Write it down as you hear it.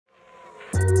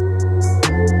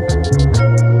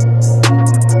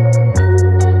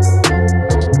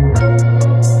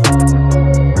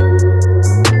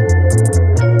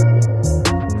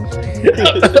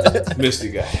Missed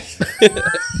you guys.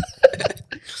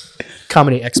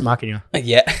 Comedy ex machina.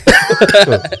 Yeah.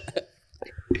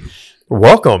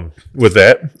 Welcome with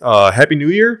that. Happy New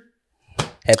Year.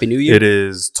 Happy New Year. It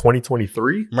is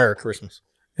 2023. Merry Christmas.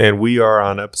 And we are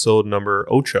on episode number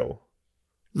Ocho.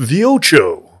 The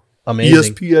Ocho.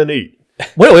 Amazing. ESPN 8.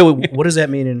 Wait. What does that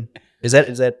mean? Is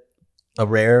that a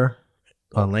rare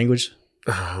language?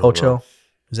 Ocho?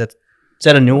 Is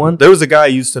that a new one? There was a guy I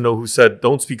used to know who said,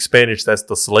 "Don't speak Spanish. That's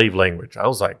the slave language." I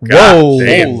was like, God Whoa.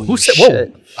 damn. Who said?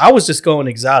 Whoa. I was just going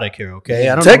exotic here. Okay.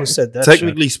 I don't know who said that.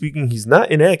 Technically speaking, he's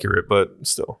not inaccurate, but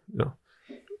still,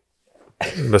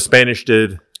 the Spanish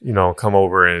did, come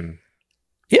over and.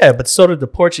 Yeah, but so did the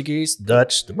Portuguese,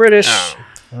 Dutch, the British.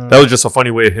 That was just a funny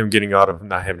way of him getting out of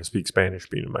not having to speak Spanish,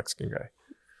 being a Mexican guy.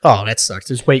 Oh, that sucks.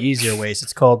 There's way easier ways.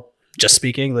 It's called just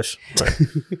speak English.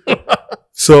 Right.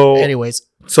 So, anyways.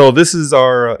 So this is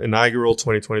our inaugural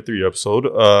 2023 episode.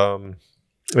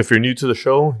 If you're new to the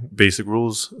show, basic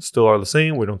rules still are the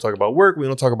same. We don't talk about work. We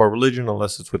don't talk about religion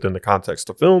unless it's within the context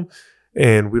of film.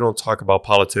 And we don't talk about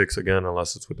politics, again,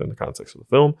 unless it's within the context of the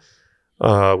film.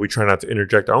 We try not to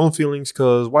interject our own feelings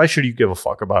because why should you give a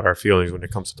fuck about our feelings when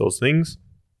it comes to those things?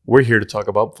 We're here to talk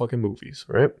about fucking movies,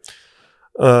 right?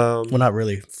 Well, not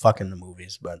really fucking the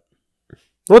movies, but...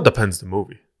 Well, it depends the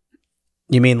movie.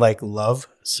 You mean like Love,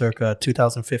 circa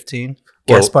 2015?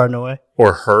 Gaspar Noé?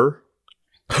 Or Her?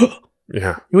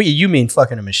 Yeah. You mean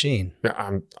fucking a machine?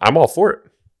 Yeah, I'm all for it.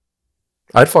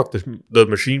 I'd fuck the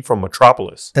machine from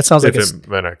Metropolis. That sounds like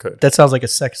I could. That sounds like a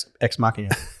sex ex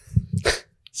machina.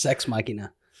 Sex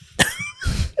machina.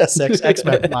 A sex ex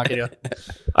machina.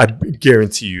 I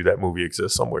guarantee you that movie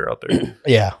exists somewhere out there.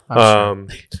 Yeah. I'm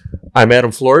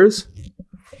Adam Flores.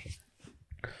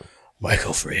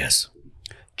 Michael Frias.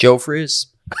 Joe Frizz.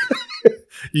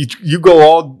 You go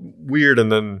all weird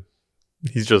and then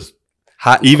he's just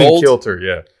Hot and even cold. kilter,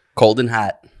 yeah. Cold and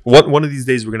hot. One of these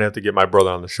days we're gonna have to get my brother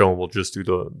on the show and we'll just do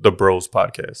the Bros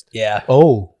podcast. Yeah.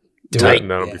 Oh.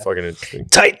 That'll be fucking interesting.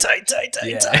 Tight.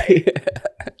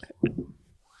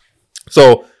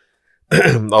 So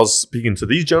I was speaking to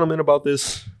these gentlemen about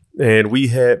this, and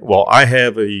I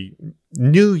have a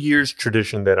New Year's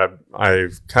tradition that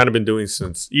I've kind of been doing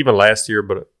since even last year,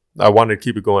 but I wanted to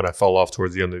keep it going. I fell off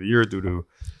towards the end of the year due to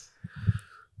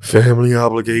family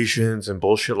obligations and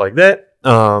bullshit like that.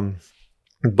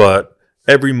 But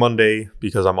every Monday,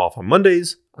 because I'm off on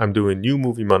Mondays, I'm doing New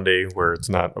Movie Monday, where it's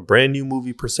not a brand new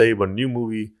movie per se, but a new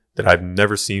movie that I've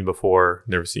never seen before,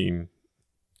 never seen,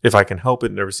 if I can help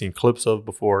it, never seen clips of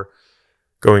before,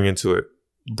 going into it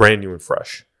brand new and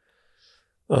fresh.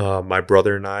 My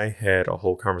brother and I had a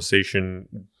whole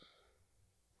conversation.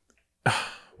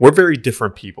 We're very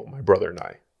different people, my brother and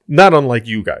I. Not unlike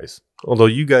you guys. Although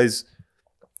you guys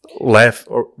laugh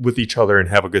with each other and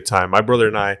have a good time. My brother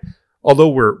and I, although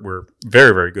we're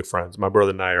very, very good friends, my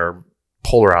brother and I are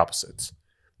polar opposites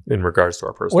in regards to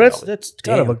our personality. Well, that's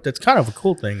kind of a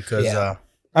cool thing because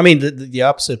I mean the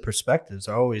opposite perspectives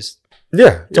are always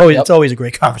it's always a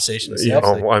great conversation.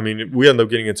 I mean, we end up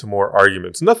getting into more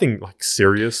arguments. Nothing like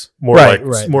serious. More like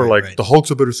the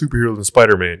Hulk's a better superhero than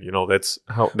Spider-Man. That's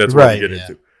what we get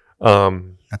into.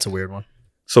 That's a weird one.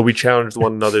 So we challenged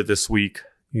one another this week.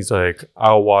 He's like,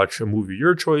 I'll watch a movie of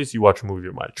your choice. You watch a movie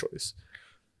of my choice.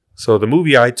 So the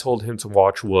movie I told him to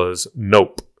watch was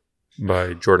Nope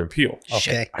by Jordan Peele.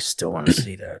 Okay. I still want to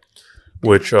see that.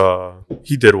 Which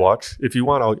he did watch. If you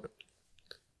want,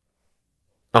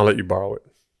 I'll let you borrow it.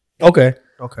 Okay.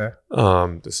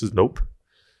 This is Nope.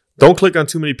 Don't click on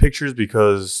too many pictures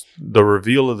because the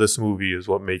reveal of this movie is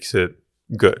what makes it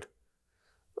good.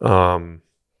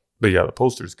 But yeah, the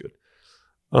poster's good.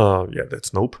 Yeah,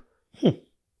 that's Nope.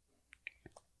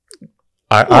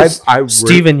 I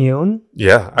Stephen Yeun.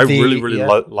 Yeah, I really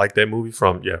like that movie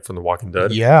from The Walking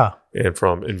Dead. Yeah, and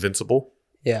from Invincible.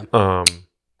 Yeah.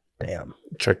 Damn.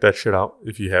 Check that shit out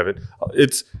if you haven't.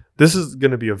 This is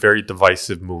going to be a very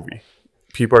divisive movie.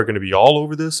 People are going to be all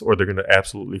over this, or they're going to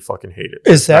absolutely fucking hate it.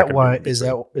 Is that why? Is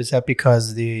that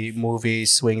because the movie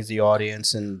swings the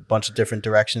audience in a bunch of different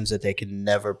directions that they can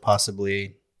never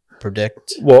possibly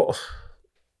predict? Well,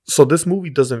 so this movie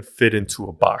doesn't fit into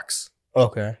a box.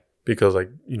 Okay. Because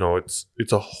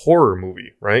it's a horror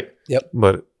movie, right? Yep.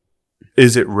 But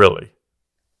is it really?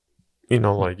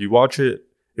 You watch it,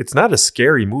 it's not a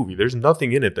scary movie. There's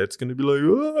nothing in it that's going to be like,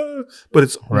 ah! But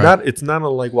it's not. It's not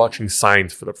like watching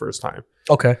Signs for the first time.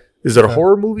 Okay. Is it a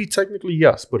horror movie? Technically,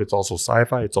 yes, but it's also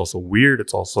sci-fi. It's also weird.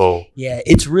 It's also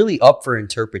it's really up for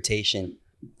interpretation,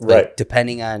 right?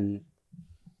 Depending on,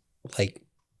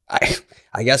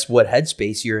 I guess what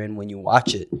headspace you're in when you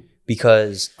watch it.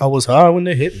 Because I was high when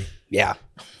they hit me. Yeah.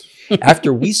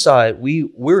 after we saw it, we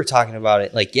were talking about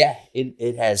it. Like, yeah,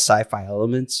 it has sci-fi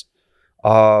elements.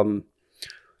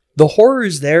 The horror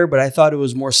is there, but I thought it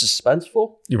was more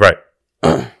suspenseful. You're right.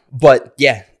 But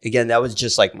yeah, again, that was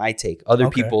just like my take. Other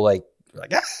Okay. people like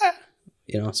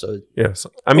so Yes.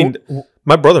 I mean,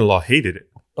 my brother-in-law hated it.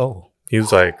 Oh. He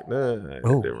was like, nah, I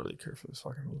Oh. didn't really care for this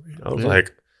fucking movie. I was Yeah.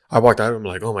 like, I walked out, I'm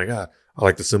like, oh my God, I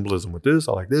like the symbolism with this.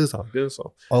 I like this. I like this.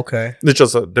 So Okay. it's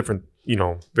just a different,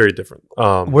 very different.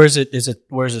 Where's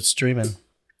it streaming?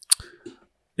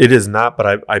 It is not,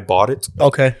 but I bought it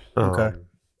Okay. Okay.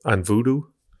 on Vudu.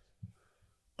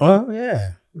 Oh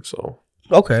yeah. So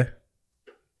Okay.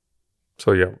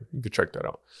 yeah, you could check that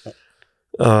out.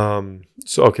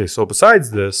 So besides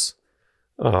this,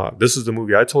 this is the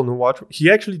movie I told him to watch.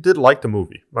 He actually did like the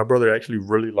movie. My brother actually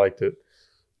really liked it.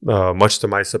 Much to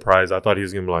my surprise, I thought he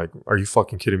was gonna be like, "Are you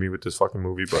fucking kidding me with this fucking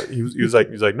movie?" But he was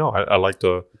like, "No, I like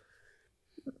the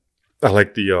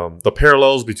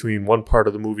parallels between one part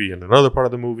of the movie and another part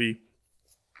of the movie."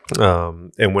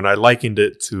 And when I likened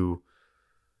it to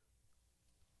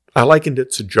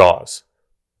Jaws.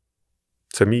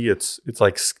 To me, it's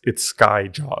Sky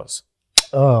Jaws.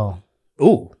 Oh.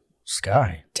 Ooh.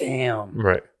 Sky. damn.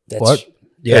 Right. That's What?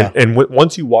 Yeah. And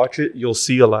once you watch it, you'll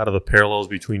see a lot of the parallels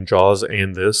between Jaws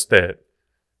and this that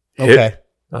hit.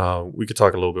 Okay. We could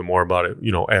talk a little bit more about it,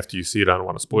 after you see it. I don't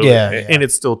want to spoil Yeah, it. yeah. And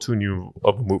it's still too new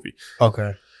of a movie.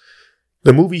 Okay.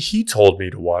 The movie he told me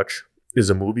to watch is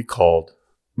a movie called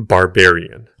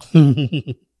Barbarian.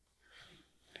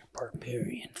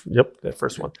 Barbarian. Yep, that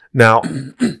first one. Now,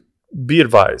 be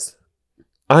advised,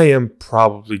 I am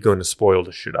probably going to spoil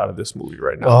the shit out of this movie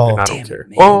right now. Oh, and I damn don't care. it,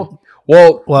 man. Well,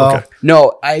 Well, okay.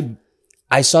 No,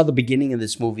 I saw the beginning of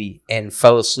this movie and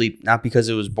fell asleep, not because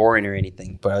it was boring or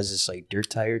anything, but I was just like dirt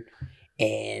tired.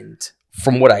 And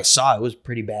from what I saw, it was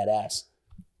pretty badass.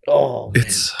 oh, man.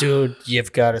 It's Dude,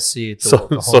 you've got to see it the So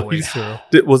whole way he's-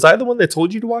 through. was I the one that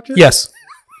told you to watch it? Yes.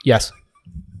 Yes.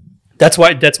 That's why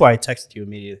I texted you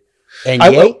immediately. And I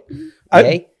yay? will- I-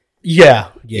 Yay? Yeah.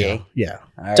 Yay. Yeah.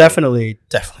 All right. Definitely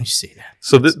see that.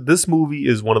 So this movie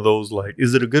is one of those, like,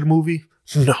 is it a good movie?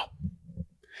 No.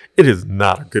 It is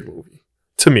not a good movie.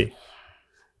 To me.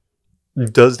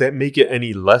 Does that make it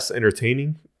any less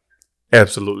entertaining?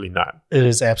 Absolutely not. It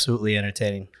is absolutely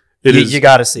entertaining. It is. You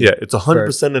got to see Yeah, it. it's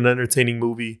 100% an entertaining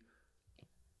movie.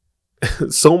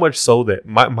 So much so that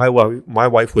my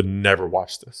wife would never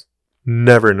watch this.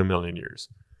 Never in a million years.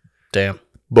 Damn.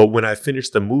 But when I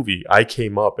finished the movie, I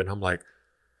came up and I'm like,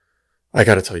 I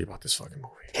got to tell you about this fucking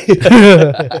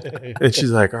movie. And she's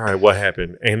like, all right, what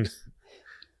happened? And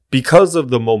because of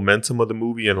the momentum of the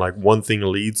movie and like one thing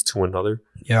leads to another,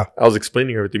 Yeah. I was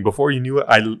explaining everything. Before you knew it,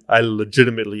 I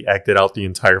legitimately acted out the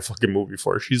entire fucking movie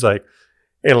for her. She's like,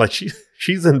 and like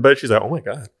she's in bed. She's like,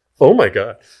 oh my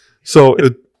god. So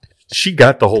she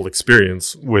got the whole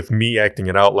experience with me acting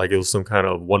it out like it was some kind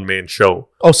of one-man show.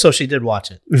 Oh, so she did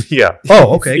watch it. Yeah.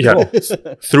 Oh, okay. Yeah.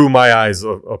 Cool. Through my eyes,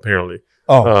 apparently.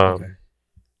 Oh, Um, okay.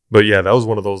 But yeah, that was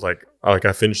one of those like I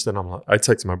finished it. And I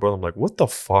texted my brother. I'm like, what the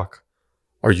fuck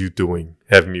are you doing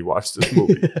having me watch this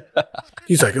movie?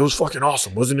 He's like, it was fucking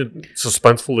awesome. Wasn't it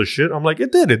suspenseful as shit? I'm like,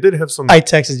 it did. It did have some. I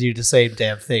texted you the same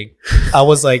damn thing. I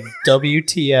was like,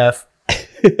 WTF,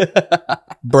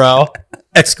 bro!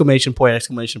 Exclamation point!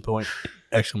 Exclamation point!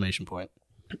 Exclamation point!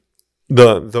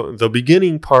 The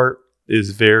beginning part is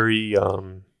very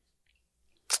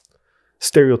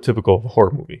stereotypical of a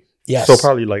horror movie. Yes. So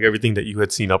probably like everything that you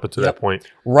had seen up until Yep. that point.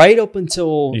 Right up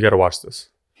until You got to watch this.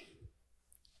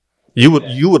 You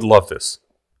would love this.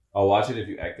 I'll watch it if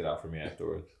you act it out for me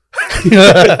afterwards.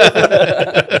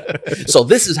 so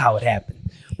this is how it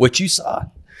happened. What you saw.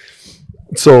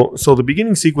 So the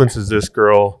beginning sequence is this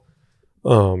girl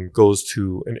goes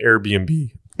to an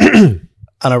Airbnb.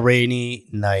 On a rainy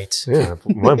night. Yeah,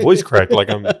 my voice cracked like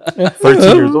I'm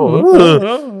 13 years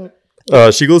old.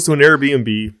 She goes to an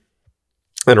Airbnb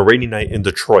on a rainy night in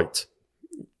Detroit.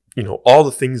 You know, all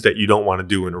the things that you don't want to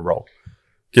do in a row.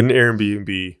 Get an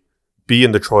Airbnb, be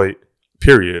in Detroit,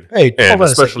 period. Hey, and hold on a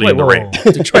second. especially in the Wait, rain.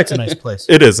 whoa. Detroit's a nice place.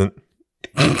 It isn't.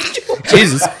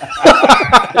 Jesus.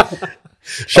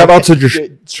 Shout out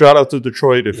to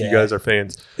Detroit if you guys are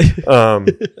fans.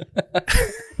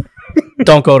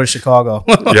 Don't go to Chicago.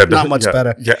 Yeah, Not much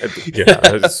better. Yeah.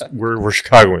 We're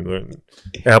Chicagoans,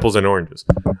 apples and oranges.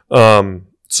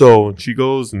 So she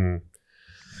goes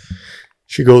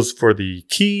for the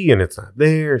key, and it's not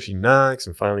there. She knocks,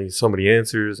 and finally somebody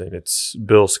answers, and it's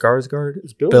Bill Skarsgård.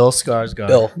 Is Bill Skarsgård.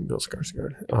 Bill.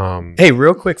 Skarsgård. Hey,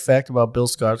 real quick fact about Bill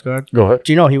Skarsgård. Go ahead.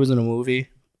 Do you know he was in a movie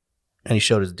and he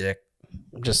showed his dick?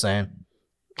 I'm just saying.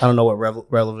 I don't know what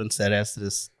relevance that has to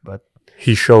this, but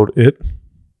He showed it.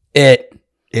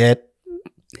 it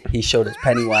He showed us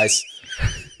Pennywise.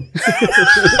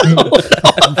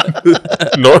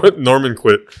 Norman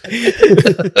quit.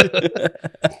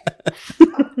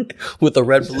 With a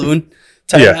red balloon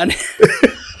tied Yeah. on.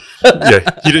 Yeah,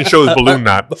 he didn't show his balloon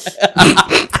knot.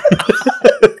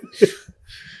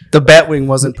 The Batwing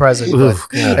wasn't present, but Oof,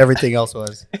 God. everything else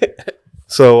was.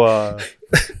 So,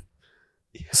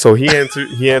 so he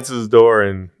answers his door,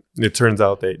 and it turns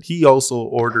out that he also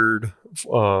ordered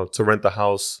to rent the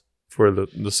house for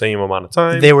the same amount of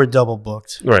time. They were double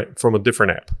booked. Right, from a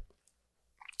different app.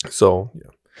 So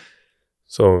yeah,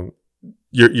 so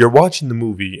you're watching the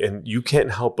movie, and you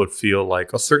can't help but feel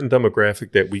like a certain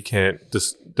demographic that we can't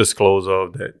disclose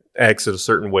of that acts in a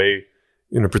certain way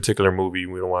in a particular movie.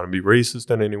 We don't want to be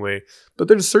racist in any way, but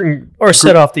there's a certain Or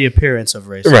set off the appearance of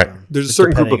racism. right. There's a just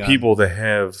certain group of depending on- people that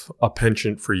have a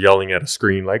penchant for yelling at a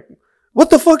screen, like, "What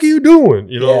the fuck are you doing?"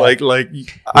 You know, Yeah. like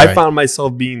I Right. found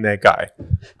myself being that guy.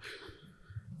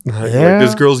 Like Yeah.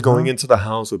 this girl's going into the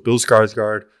house with Bill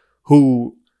Skarsgård,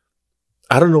 who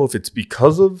I don't know if it's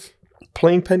because of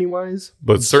playing Pennywise,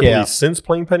 but certainly Yeah. since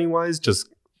playing Pennywise, just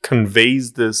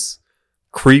conveys this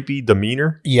creepy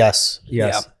demeanor. Yes.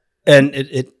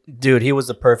 And dude, he was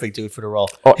the perfect dude for the role.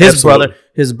 Oh, his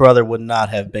absolutely. brother would not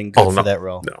have been good Oh, for no. that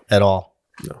role No. at all.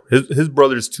 No, his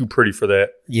brother's too pretty for that.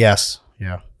 Yes.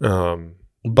 Yeah.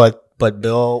 But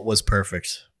Bill was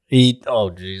perfect.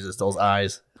 Oh Jesus, those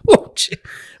eyes. Oh, gee.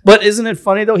 But isn't it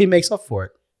funny though? He makes up for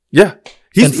it. Yeah,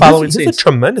 And following he's a scenes.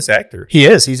 tremendous actor. He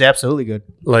is. He's absolutely good.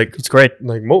 Like It's great.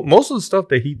 like most of the stuff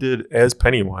that he did as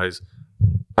Pennywise,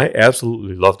 I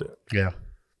absolutely loved it. Yeah.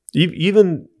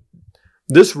 Even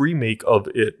this remake of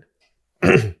it,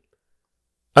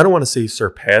 I don't want to say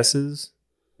surpasses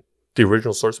the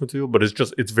original source material, but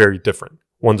it's very different.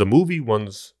 One's a movie, it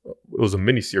was a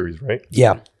miniseries, right?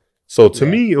 Yeah. So to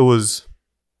me,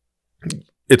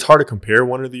 it's hard to compare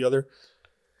one or the other.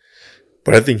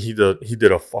 But I think he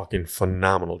did a fucking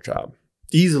phenomenal job.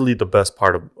 Easily the best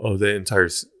part of the entire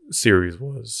series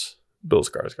was Bill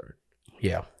Skarsgård.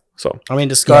 Yeah. So I mean,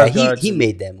 the Yeah, Skarsgårds. he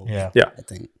made that movie. Yeah. I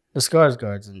think. The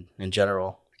Skarsgårds in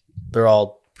general, they're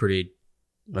all pretty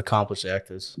accomplished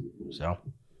actors. So,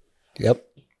 Yep.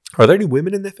 are there any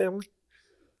women in that family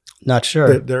not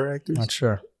sure. that are actors? Not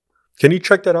sure. Can you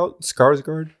check that out?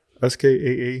 Skarsgård,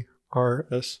 Skaars.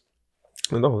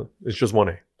 No, it's just one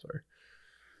A. Sorry.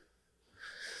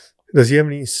 Does he have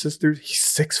any sisters? He's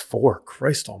 6'4".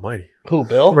 Christ Almighty! Who,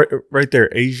 Bill? Right there,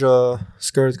 Asia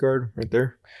Skarsgård, right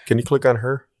there. Can you click on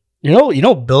her? You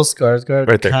know, Bill Skarsgård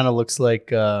Right there. kind of looks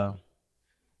like.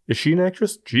 Is she an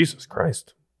actress? Jesus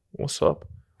Christ! What's up?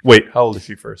 Wait, how old is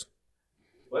she first?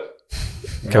 What?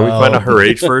 Can we find out her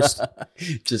age first?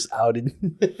 Just outed.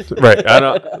 Right.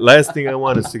 Last thing I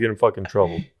want is to get in fucking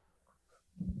trouble.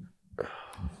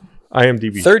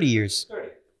 IMDb. 30 years.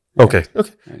 Okay.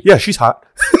 Yeah, she's hot.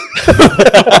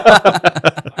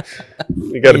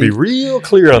 You got to be real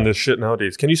clear on this shit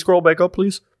nowadays. Can you scroll back up,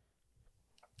 please?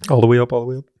 All the way up.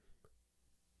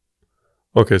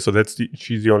 Okay, so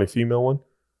she's the only female one.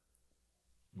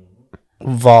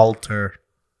 Walter.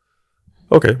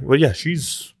 Okay, well, yeah,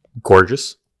 she's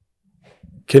gorgeous.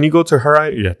 Can you go to her?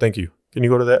 Yeah, thank you. Can you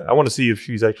go to that? I want to see if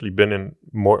she's actually been in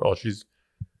more. Oh,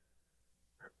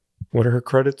 what are her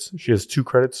credits? She has 2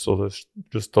 credits, so there's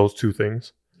just those 2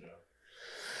 things.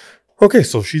 Okay,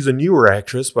 so she's a newer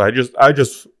actress, but I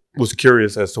just was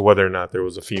curious as to whether or not there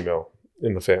was a female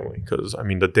in the family, because I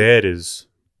mean the dad is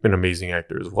an amazing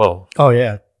actor as well. Oh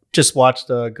yeah, just watched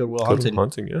Good Will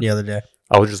Hunting Yeah. the other day.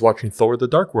 I was just watching Thor: The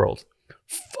Dark World.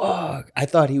 Fuck. I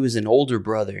thought he was an older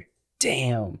brother.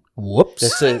 Damn. Whoops.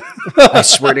 That's it. I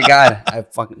swear to God. I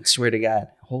fucking swear to God.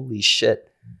 Holy shit.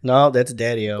 No, that's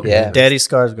Daddy-O. Yeah. Daddy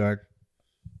Skarsgård.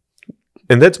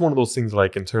 And that's one of those things,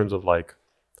 like in terms of like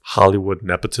Hollywood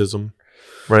nepotism,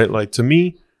 right? Like to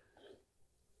me,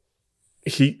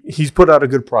 he's put out a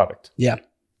good product. Yeah.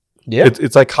 Yeah.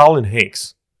 It's like Colin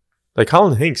Hanks. Like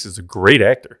Colin Hanks is a great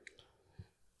actor.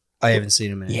 I haven't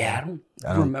seen him in. Yeah,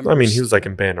 I don't remember. I mean, he was like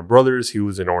in Band of Brothers. He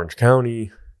was in Orange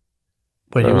County.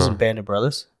 But he was in Band of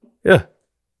Brothers. Yeah.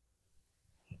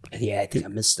 Yeah, I think I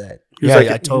missed that. He was Yeah, like,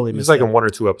 I totally He was missed like that. in 1 or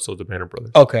 2 episodes of Band of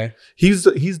Brothers. Okay. He's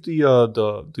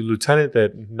the lieutenant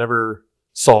that never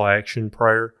saw action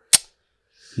prior.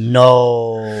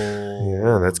 No.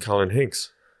 Yeah, that's Colin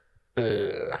Hanks.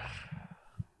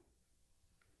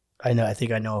 I know. I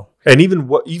think I know. And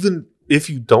even if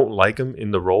you don't like him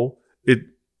in the role,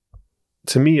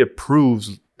 to me it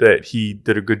proves that he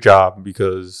did a good job,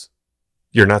 because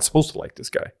you're not supposed to like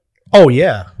this guy. Oh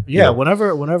yeah, yeah. Yeah.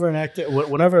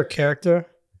 Whenever a character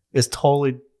is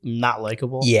totally not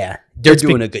likable, Yeah, they're it's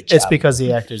doing a good job. It's because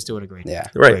the actor's doing a great, Yeah.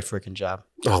 Right. great freaking job.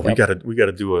 Oh, Yep. we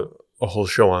gotta do a whole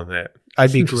show on that.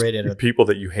 I'd be Just great at it. people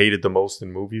that you hated the most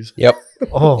in movies. Yep.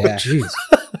 Oh, Yeah. jeez.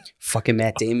 Fucking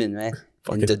Matt Damon, man.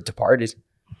 Fucking- And The Departed.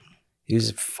 He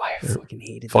was fire. Fucking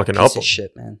hated Fucking that piece Upham. of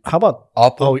shit, man. How about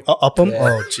Upham. Upham?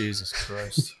 Yeah. Oh, Jesus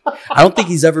Christ. I don't think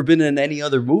he's ever been in any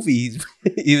other movie.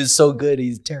 He was so good.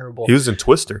 He's terrible. He was in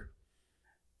Twister.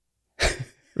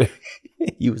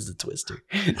 He was the twister.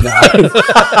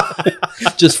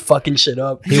 Nah. Just fucking shit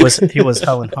up. He was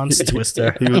Helen Hunt's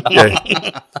Twister. He was,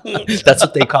 yeah. That's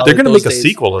what they call They're it. gonna those make a days.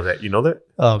 sequel of that. You know that?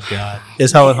 Oh God.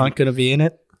 Is Helen Hunt gonna be in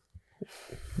it?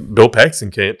 Bill Paxton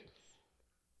can't.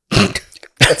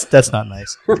 That's not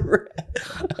nice.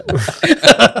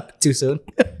 Too soon.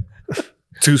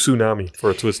 Too tsunami for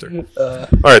a Twister. All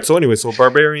right. So anyway, so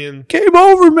Barbarian. Game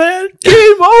over, man.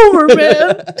 Game over,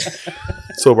 man.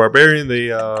 So Barbarian,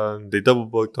 they double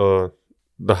booked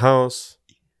the house,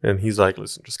 and he's like,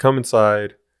 "Listen, just come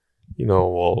inside. You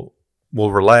know,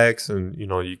 we'll relax, and you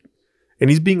know, and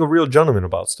he's being a real gentleman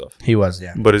about stuff. He was,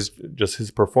 yeah. But it's just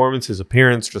his performance, his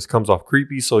appearance, just comes off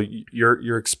creepy. So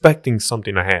you're expecting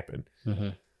something to happen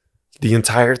the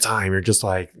entire time. You're just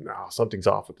like, no, something's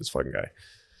off with this fucking guy.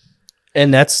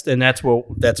 And that's where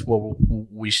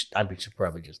we should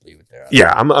probably just leave it there.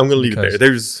 Yeah, I'm gonna leave it Because- there.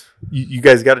 There's you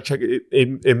guys got to check it.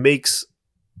 It makes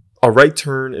a right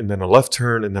turn and then a left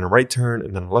turn and then a right turn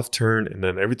and then a left turn and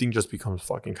then everything just becomes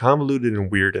fucking convoluted and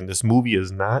weird. And this movie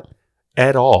is not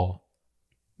at all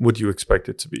what you expect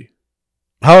it to be.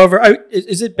 However,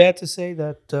 is it bad to say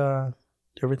that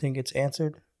everything gets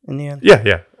answered in the end?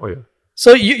 Yeah. Oh yeah.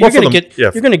 So you're Well, gonna for the- get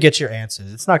yeah. you're gonna get your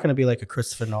answers. It's not gonna be like a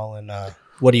Christopher Nolan.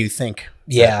 What do you think?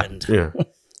 Yeah. happened? Yeah.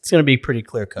 It's gonna be pretty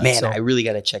clear cut. Man, so, I really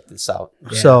got to check this out.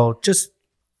 so just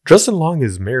Justin Long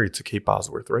is married to Kate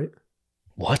Bosworth, right?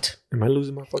 What? Am I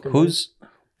losing my fucking mind? Who's?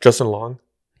 Justin Long?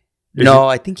 Is No,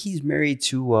 I think he's married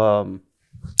to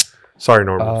Sorry,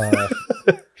 Norman.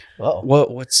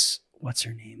 what's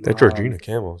her name? That Georgina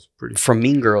Campbell is pretty. From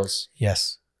Mean Girls.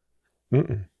 yes.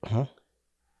 Mm-mm.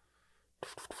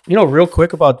 You know, real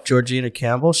quick about Georgina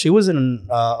Campbell, she was in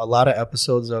a lot of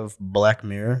episodes of Black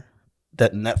Mirror,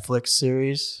 that Netflix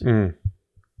series Mm.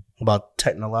 about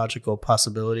technological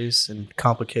possibilities and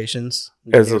complications.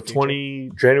 in the As near of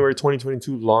future. January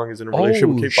 2022, Long is in a relationship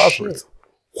with Kate Bosworth.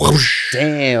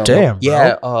 Damn. Damn, bro.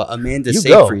 Yeah, Amanda You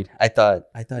go. Seyfried. I thought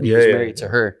he Yeah, was yeah, married to yeah.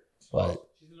 her, but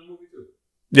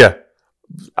Yeah.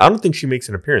 I don't think she makes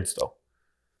an appearance, though.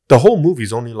 The whole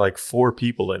movie's only like 4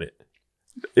 people in it.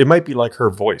 It might be like her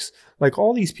voice. Like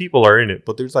all these people are in it,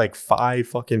 but there's like 5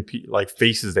 fucking like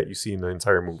faces that you see in the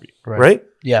entire movie. Right?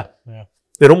 Yeah.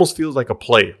 It almost feels like a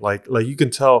play. Like you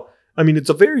can tell. I mean, it's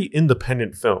a very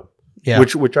independent film, Yeah.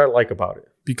 which I like about it,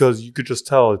 because you could just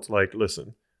tell it's like,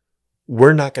 listen,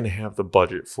 we're not going to have the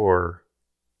budget for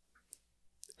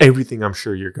everything I'm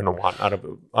sure you're going to want out of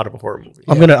a horror movie.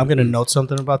 I'm gonna note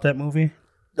something about that movie.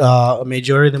 A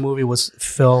majority of the movie was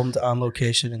filmed on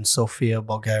location in Sofia,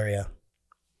 Bulgaria.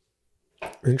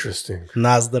 Interesting.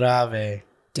 Nazdrave.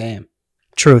 damn.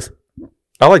 Truth.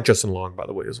 I like Justin Long, by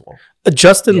the way, as well.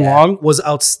 Justin Yeah. Long was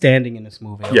outstanding in this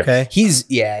movie. Yeah.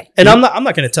 Okay, And I'm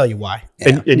not going to tell you why.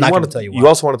 And I'm you not want gonna to tell you you why.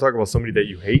 also want to talk about somebody that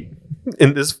you hate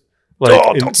in this.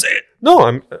 Like, Don't say it.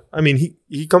 No, I mean,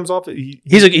 he comes off.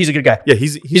 He's a good guy. Yeah,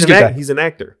 he's a good guy. he's an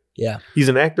actor. Yeah. He's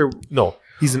an actor. No,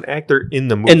 he's an actor in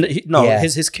the movie. And Yeah.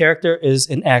 his character is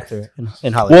an actor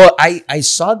in Hollywood. Well, I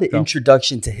saw the No.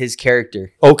 introduction to his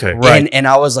character, Okay, Right. and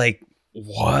I was like,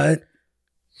 what?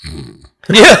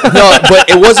 Yeah. No, but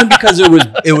it wasn't because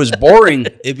it was boring.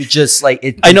 It was just like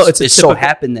it. I know, it's a it so typical-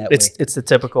 happened that way. It's the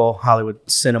typical Hollywood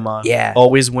cinema. Yeah.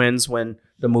 Always wins when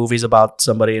the movie's about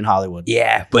somebody in Hollywood.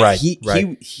 Yeah, but Right, he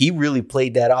right. he really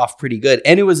played that off pretty good,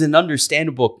 and it was an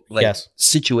understandable Yes.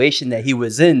 situation that he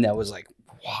was in. That was like,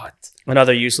 what?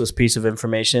 Another useless piece of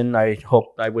information.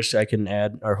 I wish I can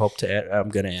add or hope to add. I'm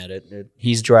going to add it.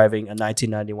 He's driving a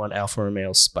 1991 Alfa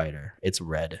Romeo Spider. It's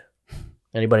red.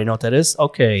 Anybody know what that is?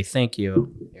 Okay, thank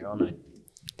you. Here all night.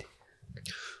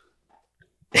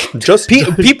 just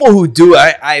People who do,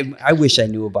 I wish I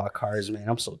knew about cars, man.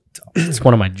 I'm so dumb. It's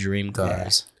one of my dream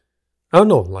cars. I don't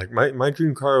know. Like my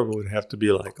dream car would have to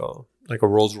be like a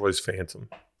Rolls Royce Phantom.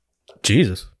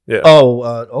 Jesus. Yeah. Oh,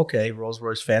 okay. Rolls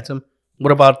Royce Phantom.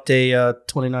 What about a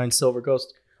 29 Silver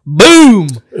Ghost? Boom!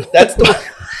 That's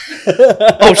the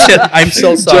Oh, shit. I'm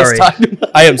so sorry.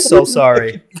 I am so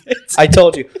sorry. I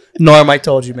told you. Norm, I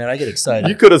told you, man. I get excited.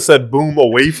 You could have said boom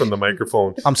away from the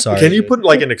microphone. I'm sorry. Can you dude. put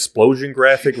like an explosion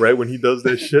graphic right when he does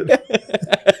that shit?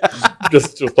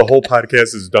 just the whole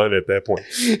podcast is done at that point.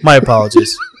 My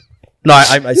apologies. No,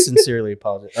 I sincerely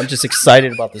apologize. I'm just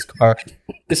excited about this car.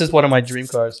 This is one of my dream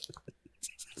cars.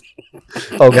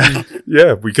 Oh, God.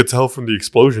 Yeah, we could tell from the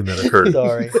explosion that occurred.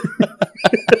 Sorry.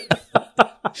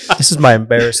 This is my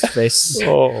embarrassed face.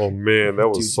 Oh man, that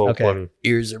was Dude, so okay. funny.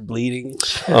 Ears are bleeding.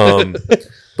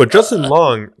 But Justin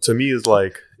Long to me is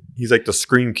like he's like the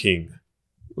Scream King.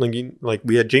 Like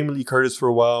we had Jamie Lee Curtis for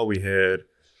a while. We had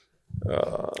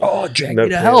Drag Ned Me to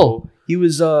Campbell. Hell. He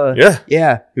was Yeah,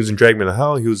 yeah. he was in Drag Me to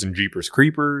Hell. He was in Jeepers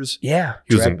Creepers. Yeah.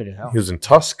 He was Drag in Me to Hell. he was in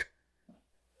Tusk.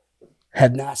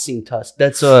 Have not seen Tusk.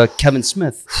 That's Kevin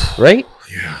Smith, right?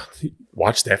 Yeah,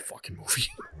 watch that fucking movie.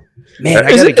 Man, I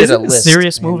Is gotta it get a a list.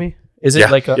 serious man. movie? Is it Yeah.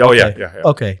 like a Oh, yeah, okay. yeah, yeah.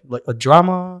 Okay, like a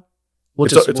drama? We'll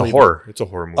It's just a leave it. horror. It's a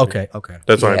horror movie. Okay, okay.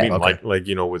 That's what I Yeah. mean. Okay. Like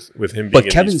you know, with him being But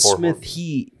in Kevin these four Smith, horror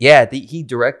he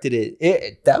directed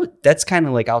it. That's kind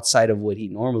of like outside of what he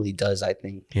normally does, I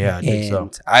think. Yeah, I think so.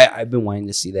 And I've been wanting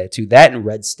to see that too. That and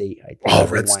Red State. I think Oh, I've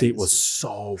been Red wanting State to was see.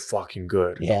 so fucking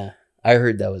good. Yeah, I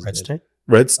heard that was Red good. State?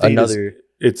 Red State Another.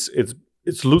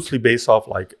 it's loosely based off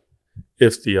like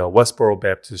if the Westboro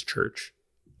Baptist Church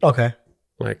Okay.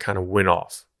 like kind of went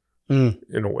off Mm.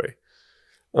 in a way.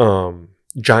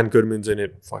 John Goodman's in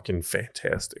it, fucking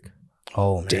fantastic.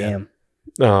 Oh, man.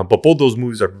 Damn. But both those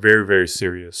movies are very, very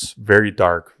serious, very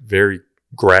dark, very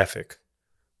graphic.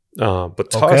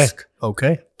 But Tusk,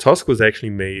 Okay. Tusk was actually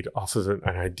made off of an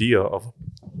idea of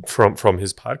from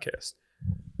his podcast.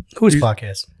 Whose He's-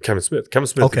 podcast? Kevin Smith. Kevin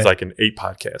Smith Okay. is like in 8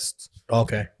 podcasts.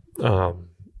 Okay.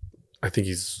 I think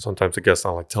he's sometimes a guest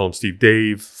on like Tell 'em Steve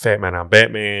Dave, Fat Man on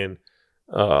Batman,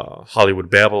 Hollywood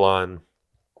Babylon,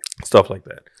 stuff like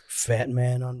that. Fat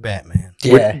Man on Batman.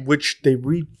 Yeah. Which they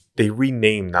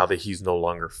renamed now that he's no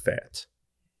longer fat.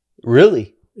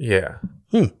 Really? Yeah.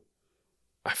 Hmm.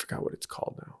 I forgot what it's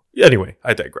called now. Yeah, anyway,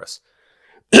 I digress.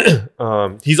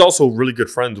 He's also really good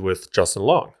friends with Justin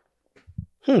Long,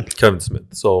 Kevin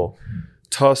Smith. So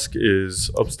Tusk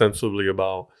is ostensibly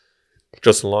about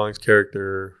Justin Long's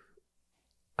character.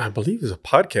 I believe he's a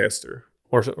podcaster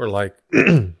or like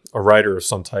a writer of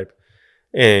some type.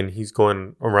 And he's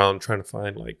going around trying to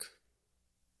find like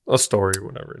a story or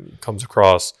whatever. And he comes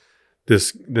across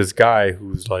this guy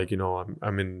who's like, you know,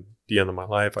 I'm in the end of my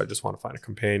life. I just want to find a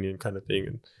companion kind of thing.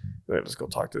 And let's go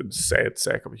talk to the sad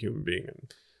sack of a human being.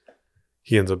 And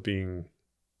he ends up being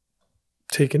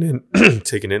taken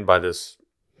in by this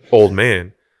old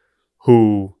man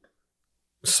who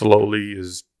slowly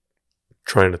is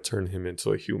trying to turn him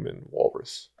into a human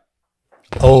walrus.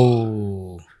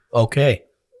 Oh, okay.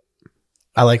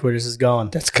 I like where this is going.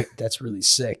 That's really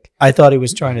sick. I thought he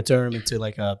was trying to turn him into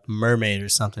like a mermaid or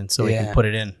something so he Yeah. can put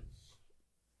it in.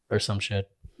 Or some shit.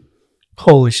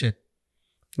 Holy shit.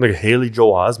 Like Haley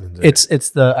Joel Osment's in It's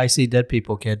the I See Dead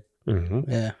People kid. it. Mhm.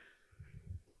 Yeah.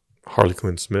 Harley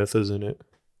Quinn Smith is in it.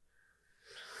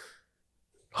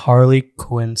 Harley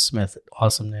Quinn Smith.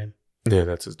 Awesome name. Yeah,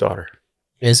 that's his daughter.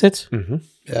 Is it? Mm-hmm.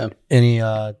 Yeah. Any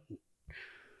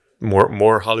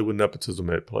More Hollywood nepotism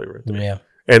at play right there. yeah.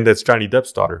 And that's Johnny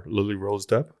Depp's daughter, Lily Rose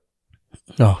Depp.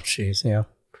 Oh jeez, yeah.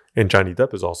 And Johnny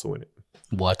Depp is also in it.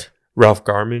 What? Ralph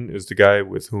Garman is the guy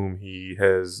with whom he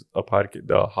has a podcast,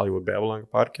 the Hollywood Babylon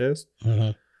podcast.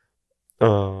 Mm-hmm.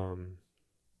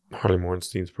 Harley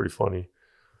Morenstein's pretty funny.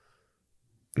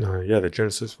 Yeah, the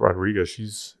Genesis Rodriguez,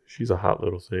 she's a hot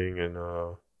little thing. And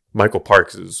Michael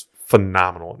Parks is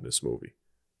phenomenal in this movie.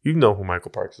 You know who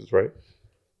Michael Parks is, right?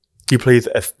 He plays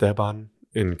Esteban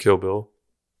in Kill Bill.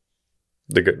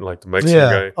 The Mexican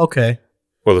guy. Okay.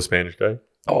 Or the Spanish guy.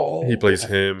 Oh. He plays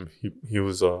him. He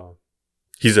was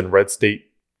he's in Red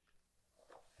State.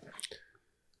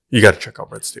 You got to check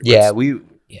out Red State. Yeah,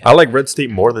 I like Red State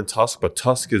more than Tusk, but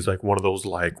Tusk is like one of those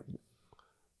like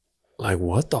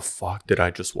what the fuck did I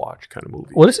just watch kind of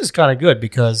movie. Well, this is kind of good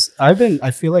because I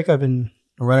feel like I've been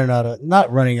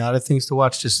not running out of things to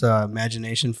watch, just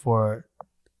imagination for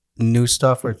new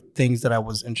stuff or things that I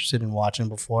was interested in watching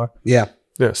before. Yeah.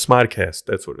 Yeah, Smodcast,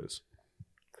 that's what it is.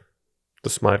 The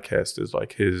Smodcast is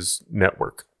like his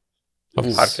network of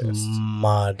podcasts.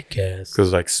 Smodcast.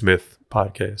 Because like Smith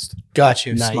podcast. Got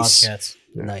you. Nice. Smodcast.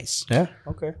 Nice. Yeah.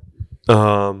 Okay.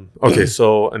 Okay,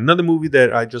 so another movie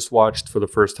that I just watched for the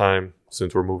first time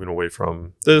since we're moving away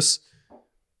from this.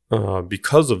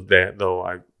 Because of that, though,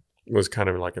 I was kind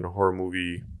of like in a horror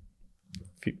movie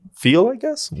feel, I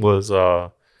guess, was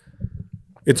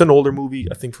it's an older movie,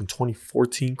 I think from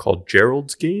 2014 called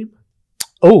Gerald's Game.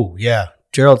 Oh yeah,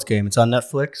 Gerald's Game. It's on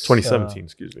Netflix. 2017,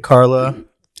 excuse me. Carla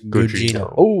Gugino.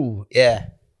 Gugino. Oh, yeah.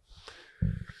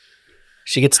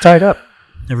 She gets tied up.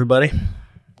 Everybody.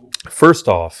 First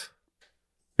off,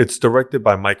 it's directed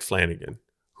by Mike Flanagan,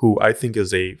 who I think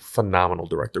is a phenomenal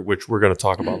director, which we're going to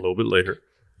talk about a little bit later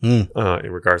in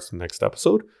regards to the next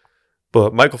episode.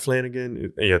 But Michael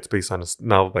Flanagan, it's based on a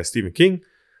novel by Stephen King.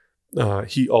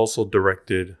 He also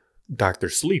directed Dr.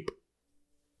 Sleep,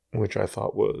 which I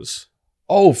thought was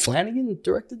Oh, Flanagan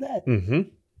directed that? Mm-hmm.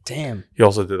 Damn. He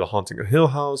also did The Haunting of Hill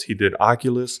House. He did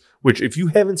Oculus, which if you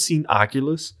haven't seen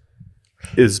Oculus,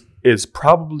 is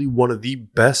probably one of the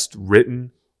best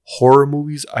written horror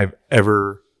movies I've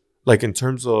ever, like in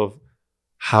terms of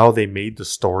how they made the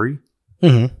story.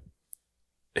 Mm-hmm.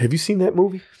 Have you seen that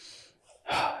movie?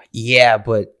 Yeah,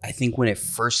 but I think when it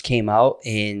first came out,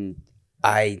 and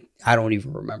I don't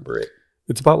even remember it.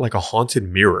 It's about like a haunted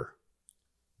mirror.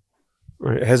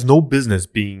 Right? It has no business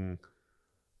being.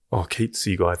 Oh, Kate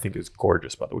Siegel, I think is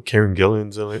gorgeous, by the way. Karen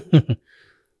Gillan's in it.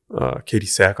 Katie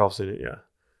Sackhoff's in it, yeah.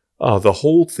 The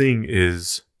whole thing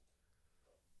is,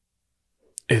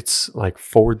 it's like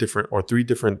 3 different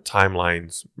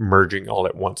timelines merging all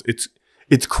at once.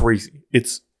 It's crazy.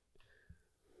 It's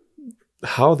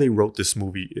how they wrote this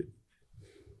movie. It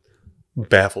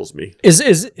baffles me. Is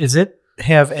it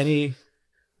have any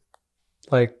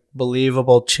like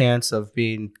believable chance of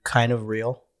being kind of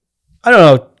real? I don't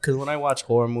know, because when I watch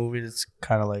horror movies, it's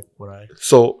kind of like what I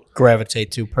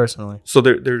gravitate to personally. So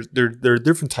there are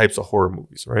different types of horror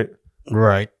movies, right?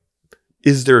 Right.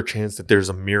 Is there a chance that there's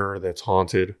a mirror that's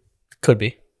haunted? Could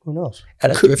be. Who knows? At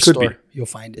a thrift store, you'll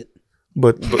find it.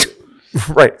 But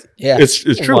right, yeah, it's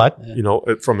true. What? You know,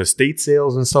 from estate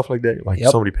sales and stuff like that. Like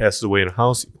somebody passes away in a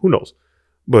house, who knows?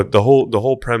 But the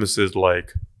whole premise is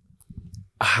like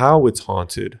how it's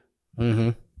haunted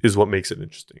is what makes it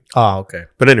interesting. Oh, okay.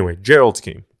 But anyway, Gerald's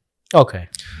Game. Okay.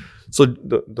 So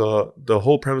the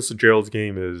whole premise of Gerald's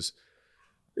Game is,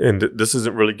 and this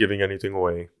isn't really giving anything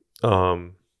away.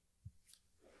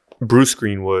 Bruce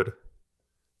Greenwood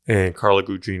and Carla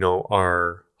Gugino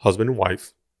are husband and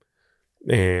wife,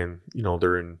 and you know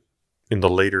they're in the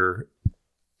later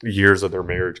years of their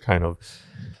marriage, kind of,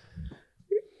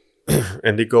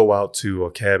 and they go out to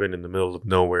a cabin in the middle of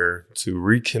nowhere to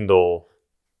rekindle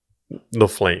the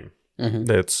flame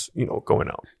that's going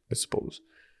out, I suppose.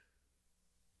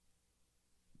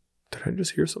 Did I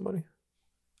just hear somebody?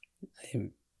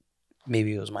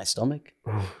 Maybe it was my stomach.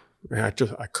 Oh, man, I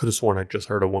could have sworn I just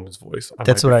heard a woman's voice.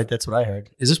 That's what I heard.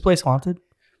 Is this place haunted?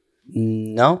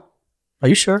 No. Are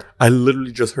you sure? I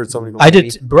literally just heard something. I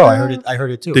did, bro. I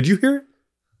heard it too. Did you hear it?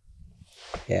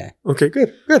 Yeah. Okay,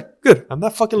 good. I'm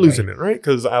not fucking losing it, right?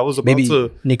 Because I was about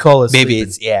to. Nicola's maybe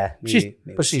sleeping.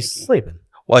 it's she's sleeping.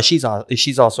 Well, she's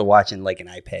also watching like an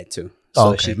iPad too.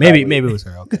 So okay, maybe it was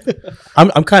her. Okay,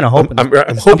 I'm kind of hoping.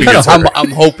 I'm hoping.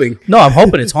 I'm hoping. No, I'm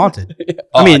hoping it's haunted.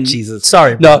 I mean, Jesus.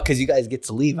 Sorry, no, because you guys get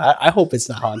to leave. I hope it's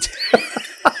not haunted.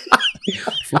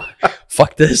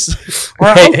 Fuck this. Or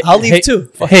I'll leave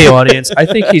too. Hey, audience, I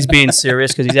think he's being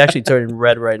serious because he's actually turning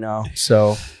red right now.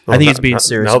 So I think he's being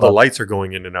serious. Now the lights are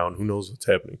going in and out, and who knows what's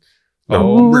happening.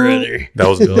 Oh, brother. That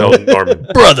was Norman.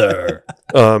 Brother.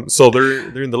 So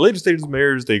they're in the later stages of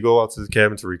marriage. They go out to the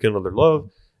cabin to rekindle their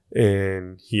love,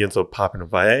 and he ends up popping a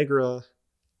Viagra,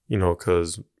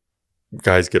 because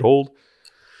guys get old,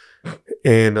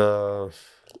 and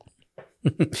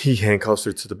he handcuffs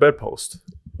her to the bedpost.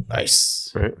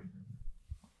 Nice, right?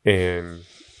 And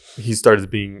he started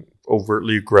being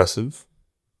overtly aggressive,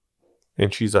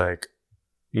 and she's like,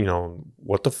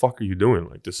 what the fuck are you doing?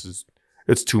 Like,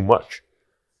 it's too much.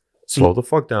 Slow the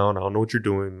fuck down. I don't know what you're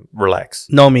doing. Relax.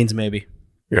 No means maybe.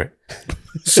 Right.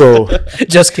 So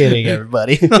just kidding,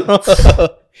 everybody.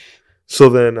 So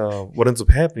then what ends up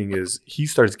happening is he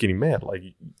starts getting mad. Like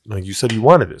you said, you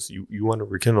wanted this. You want to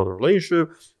rekindle the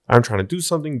relationship. I'm trying to do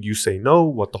something. You say no.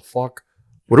 What the fuck?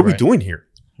 What are we doing here?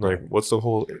 Like, what's the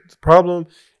whole problem?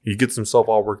 He gets himself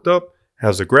all worked up,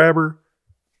 has a grabber,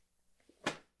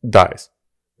 dies.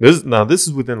 This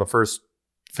is within the first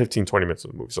 15, 20 minutes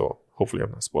of the movie, so hopefully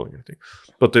I'm not spoiling anything.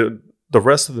 But the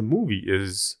rest of the movie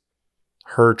is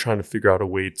her trying to figure out a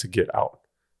way to get out.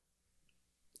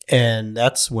 And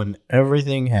that's when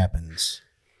everything happens.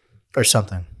 Or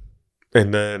something.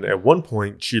 And then at one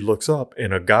point, she looks up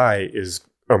and a guy is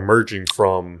emerging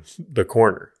from the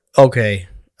corner. Okay.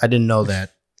 I didn't know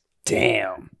that.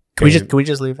 Damn. Can we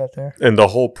just leave that there? And the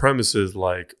whole premise is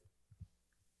like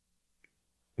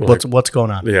what's going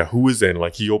on? Yeah, who is in?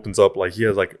 Like, he opens up, like, he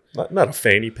has like not a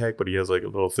fanny pack, but he has like a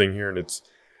little thing here, and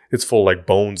it's full of like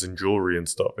bones and jewelry and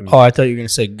stuff. And, I thought you were gonna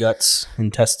say guts,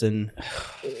 intestine,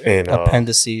 and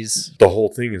appendices. The whole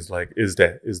thing is like, is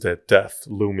that death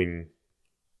looming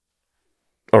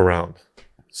around?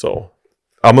 So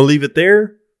I'm gonna leave it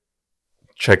there.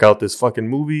 Check out this fucking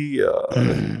movie.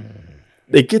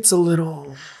 It gets a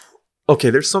little okay.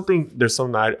 There's something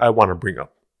I want to bring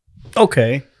up.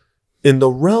 Okay. In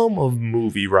the realm of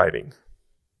movie writing,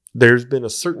 there's been a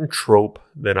certain trope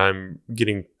that I'm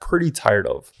getting pretty tired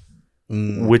of,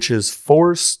 which is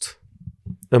forced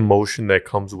emotion that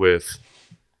comes with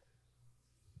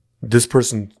this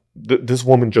person this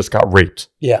woman just got raped.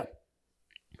 Yeah.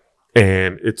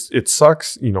 And it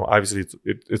sucks. You know, obviously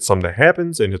it's something that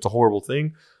happens and it's a horrible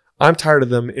thing. I'm tired of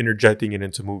them interjecting it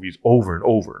into movies over and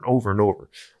over and over and over.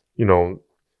 You know,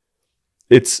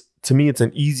 to me, it's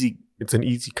an easy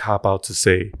cop out to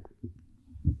say,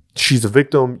 she's a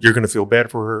victim. You're going to feel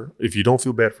bad for her. If you don't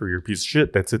feel bad for her, you're a piece of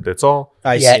shit. That's it. That's all.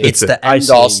 It's the end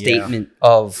all statement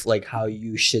of like how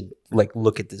you should like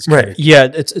look at this character. Right. Yeah,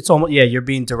 it's almost you're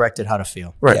being directed how to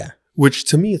feel. Right. Yeah. Which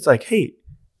to me, it's like, hey,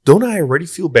 don't I already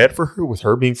feel bad for her with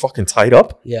her being fucking tied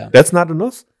up? Yeah. That's not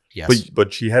enough. Yes.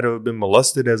 But she had to have been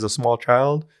molested as a small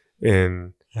child,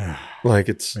 and like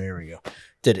it's. There we go.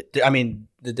 Did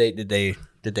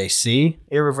they see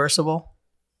Irreversible?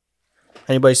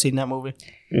 Anybody seen that movie?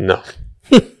 No.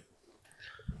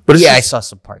 But I saw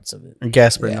some parts of it. And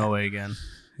Gaspar Noé again.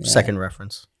 Yeah. Second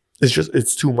reference.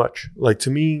 It's too much. Like, to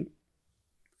me,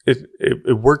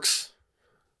 it works.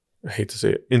 I hate to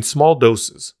say it, in small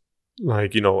doses.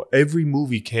 Like, you know, every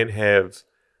movie can have,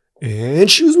 and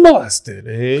she was molested,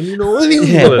 and you know,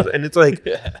 and it's like,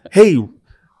 hey,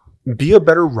 be a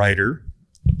better writer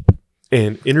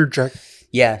and interject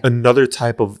another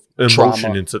type of emotion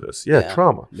Trauma. into this.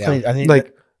 Trauma. Yeah. I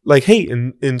think Like, hey,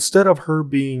 instead of her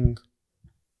being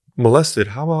molested,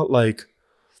 how about like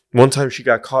one time she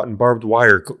got caught in barbed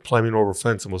wire climbing over a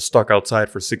fence and was stuck outside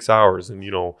for 6 hours, and you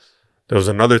know, there was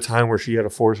another time where she had to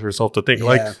force herself to think. Yeah.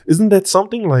 Like, isn't that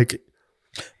something like?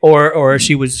 or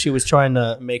she was trying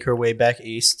to make her way back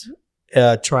east,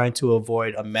 trying to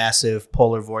avoid a massive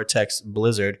polar vortex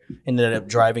blizzard, and ended up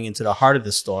driving into the heart of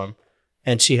the storm,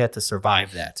 and she had to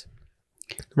survive that.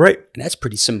 Right. And that's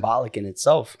pretty symbolic in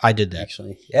itself. I did that.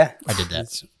 Actually. Yeah. I did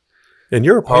that. And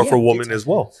you're a powerful woman as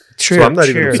well. Cheers. So I'm not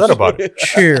even upset about it.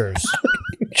 Cheers.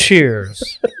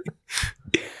 Cheers.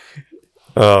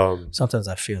 Um, Sometimes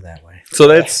I feel that way. so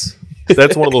that's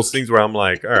one of those things where I'm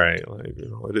like, all right, like, you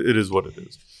know, it is what it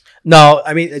is. No,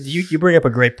 I mean, you bring up a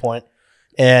great point,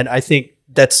 and I think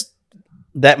that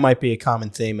might be a common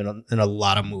theme in a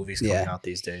lot of movies coming out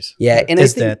these days. Yeah, and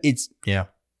Is I think that- it's Yeah.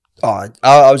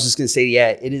 I was just gonna say,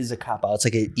 it is a cop out. It's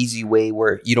like an easy way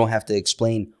where you don't have to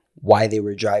explain why they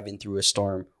were driving through a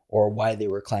storm or why they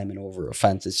were climbing over a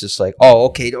fence. It's just like, oh,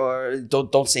 okay, or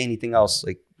don't say anything else.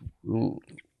 Like,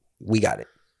 we got it.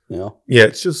 You know? Yeah,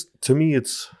 it's just, to me,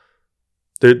 it's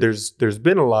there's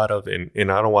been a lot of,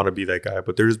 and I don't want to be that guy,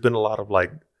 but there's been a lot of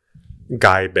like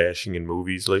guy bashing in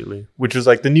movies lately, which is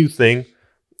like the new thing.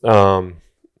 And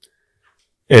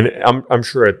I'm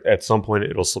sure at some point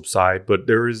it'll subside, but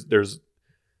there's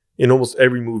in almost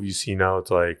every movie you see now,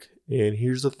 it's like, and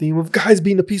here's the theme of guys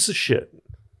being a piece of shit.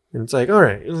 And it's like, all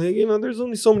right, like, you know, there's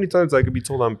only so many times I could be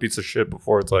told I'm a piece of shit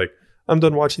before it's like, I'm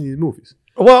done watching these movies.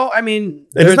 Well, I mean,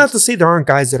 And it's not to say there aren't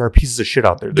guys that are pieces of shit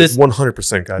out there. There's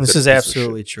 100% guys. This that is are pieces of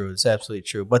absolutely true. It's absolutely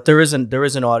true. But there is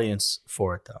an audience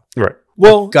for it, though. shit. Right.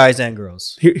 Well, Guys and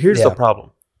girls. here's the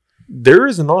problem. There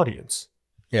is an audience,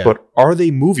 but are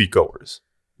they moviegoers?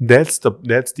 That's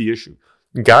the issue.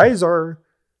 Guys are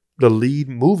the lead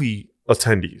movie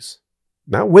attendees,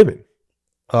 not women.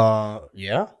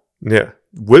 Yeah. Yeah,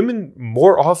 women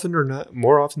more often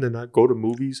than not go to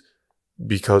movies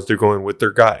because they're going with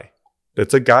their guy.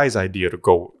 That's a guy's idea to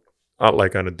go out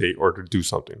like on a date or to do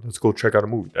something. Let's go check out a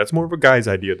movie. That's more of a guy's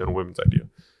idea than a woman's idea,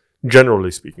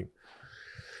 generally speaking.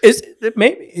 Is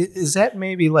that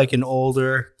maybe like an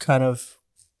older kind of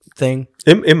thing?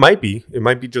 It might be. It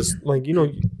might be just like, you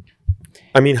know,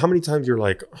 I mean, how many times you're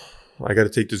like, oh, I got to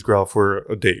take this girl out for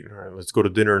a date. All right, let's go to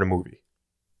dinner and a movie.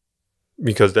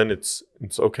 Because then it's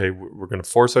okay. We're going to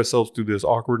force ourselves through this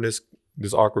awkward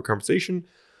conversation.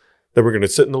 Then we're going to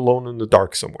sit alone in the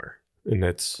dark somewhere,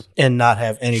 and not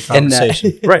have any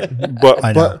conversation. Right.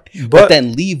 But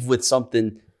then leave with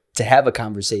something to have a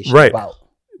conversation about.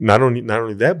 Not only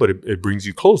that, but it brings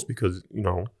you close because, you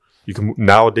know, you can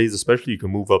nowadays, especially, you can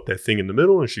move up that thing in the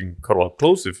middle and she can cuddle up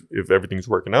close if everything's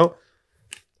working out.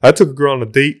 I took a girl on a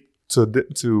date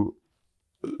to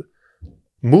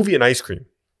movie and ice cream.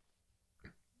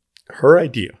 Her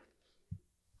idea,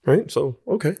 right? So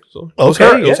okay, it was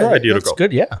her idea to go.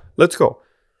 Good, yeah. Let's go.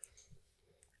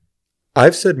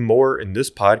 I've said more in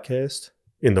this podcast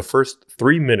in the first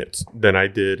 3 minutes than I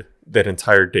did that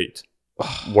entire date.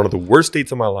 One of the worst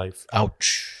dates of my life.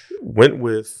 Ouch. Went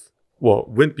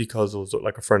because it was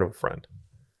like a friend of a friend.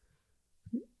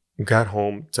 Got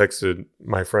home, texted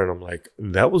my friend. I'm like,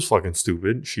 that was fucking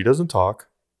stupid. She doesn't talk.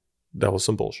 That was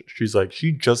some bullshit. She's like,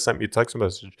 she just sent me a text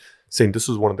message saying this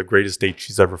was one of the greatest dates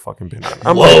she's ever fucking been on.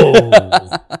 I'm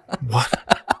like,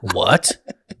 what?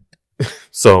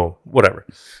 So whatever.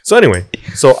 So anyway,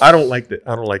 so I don't like that.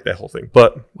 I don't like that whole thing.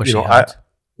 But Was you she know, hot?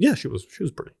 she was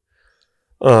pretty.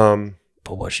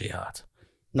 But was she hot?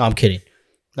 No, I'm kidding.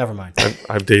 Never mind.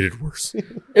 I've dated worse.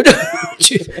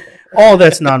 All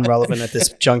that's non-relevant at this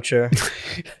juncture.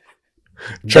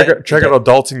 Check out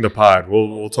Adulting the Pod.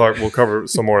 We'll talk. We'll cover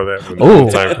some more of that when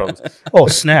the time comes. Oh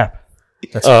snap!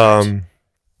 That's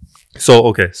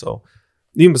So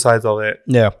even besides all that,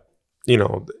 yeah.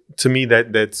 To me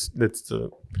that's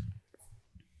the.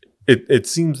 It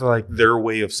seems like their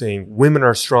way of saying women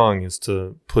are strong is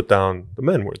to put down the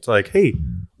men. Where it's like, hey,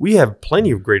 we have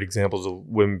plenty of great examples of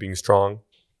women being strong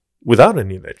without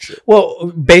any of that shit. Well,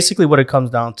 basically, what it comes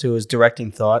down to is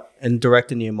directing thought and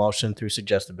directing the emotion through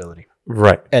suggestibility,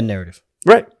 Right. and narrative.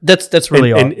 Right. That's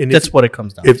really all. And That's what it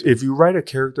comes down to. If you write a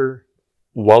character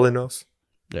well enough,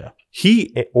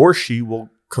 he or she will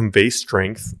convey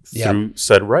strength through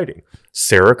said writing.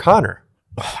 Sarah Connor.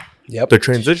 Yep. The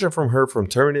transition from her from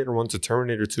Terminator 1 to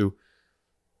Terminator 2.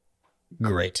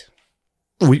 Great.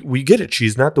 We get it.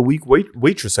 She's not the weak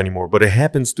waitress anymore, but it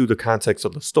happens through the context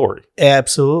of the story.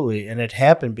 Absolutely. And it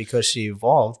happened because she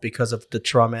evolved because of the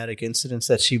traumatic incidents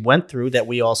that she went through that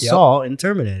we all saw in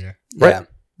Terminator. Right.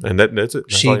 Yeah. And that's it.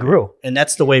 That's she grew. And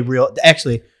that's the way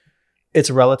actually, it's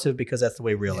relative because that's the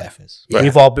way real life is. Right.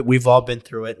 We've all been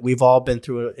through it. We've all been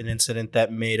through an incident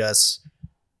that made us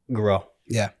grow.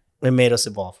 Yeah. It made us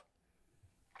evolve.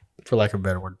 For lack of a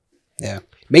better word. Yeah.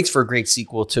 Makes for a great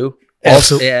sequel too.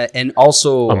 Also, and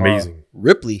also amazing.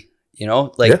 Ripley,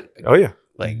 like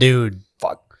dude,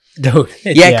 fuck. Dude.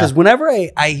 Yeah, because whenever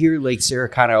I hear like Sarah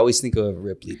Connor, I always think of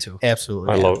Ripley too.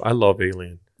 Absolutely. I love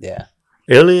Alien. Yeah.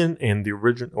 Alien and the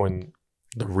original and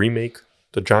the remake,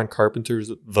 the John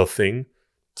Carpenter's The Thing,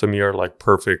 to me are like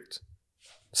perfect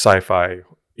sci-fi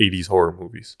 80s horror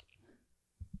movies.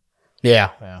 Yeah.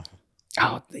 I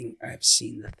don't think I've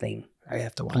seen The Thing. I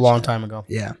have to watch a long time ago.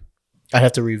 Yeah. I'd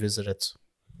have to revisit it.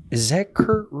 Is that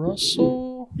Kurt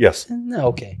Russell? Yes. No,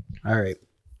 okay. All right.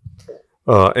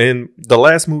 And the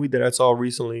last movie that I saw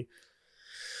recently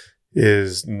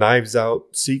is Knives Out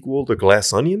sequel, The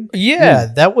Glass Onion. Yeah,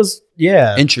 that was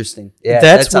interesting. Yeah,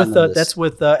 that's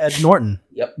with Ed Norton.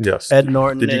 Yep. Yes. Ed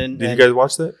Norton. Did you guys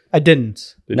watch that? I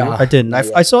didn't. No, I didn't.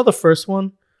 I saw the first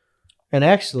one, and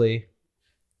actually,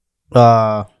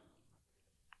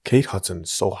 Kate Hudson is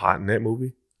so hot in that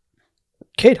movie.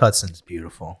 Kate Hudson's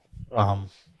beautiful.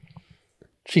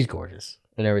 She's gorgeous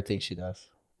in everything she does.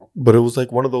 But it was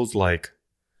like one of those like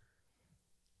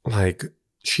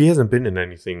she hasn't been in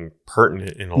anything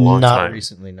pertinent in a long time. Not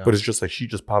recently, no. But it's just like she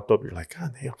just popped up. You're like,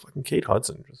 God damn, fucking Kate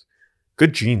Hudson. Just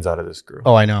good genes out of this girl.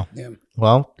 Oh, I know. Yeah.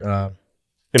 Well,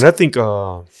 and I think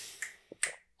Kurt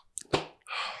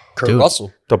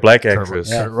Russell, the black actress,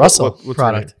 Kurt Russell what's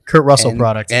product. Kurt Russell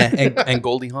product. And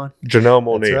Goldie Hawn. Janelle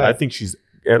Monáe. Right. I think she's.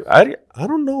 I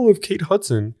don't know if Kate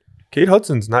Hudson's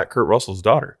not Kurt Russell's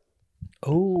daughter.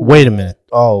 Oh, wait a minute.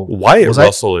 Oh, Wyatt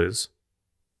Russell is,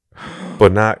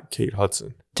 but not Kate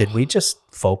Hudson. Did we just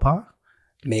faux pas?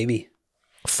 Maybe.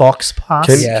 Fox pas?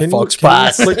 Can Fox you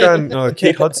Pass. click on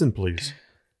Kate Hudson, please?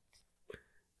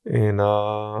 And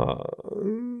well,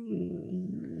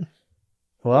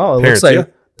 it parents, looks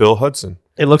like Bill Hudson.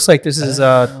 it looks like this is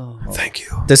Thank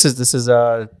you. this is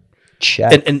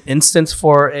Check. an instance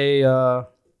for a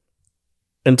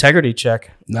integrity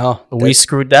check. No, We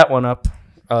screwed that one up.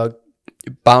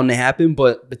 bound to happen,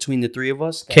 but between the three of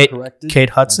us, Kate corrected.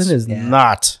 Hudson is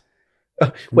not.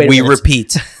 Wait, we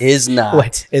repeat, is not.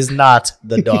 Wait, is not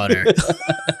the daughter.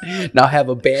 Now have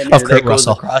a banner Of Kurt that goes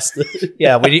Russell. across the.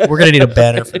 Yeah, we're gonna need a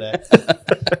banner for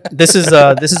that. This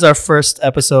is our first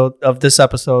episode of this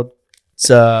episode's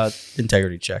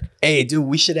integrity check. Hey, dude,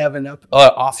 we should have an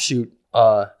offshoot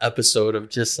episode of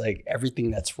just like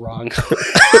everything that's wrong.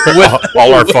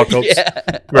 all our fuck ups.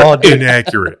 Yeah. Right.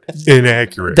 Inaccurate.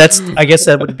 I guess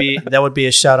that would be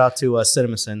a shout out to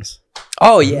CinemaSins.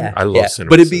 Oh yeah, I love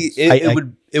cinema. But Sins.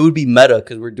 it would be meta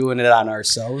because we're doing it on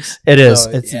ourselves. It is.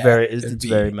 So, It's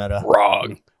very meta.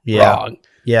 Wrong. Yeah. Wrong.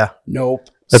 Yeah. Nope.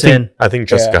 I think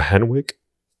Jessica Henwick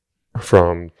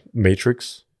from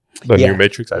Matrix, the new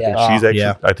Matrix.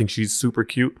 I think she's super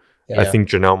cute. Yeah. I think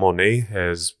Janelle Monáe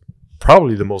has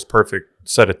probably the most perfect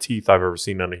set of teeth I've ever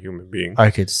seen on a human being. I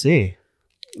could see.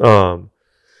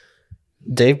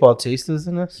 Dave Bautista's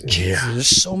in this. Yeah, There's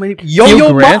so many.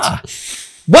 Yo-Yo Grant? Ma.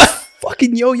 What?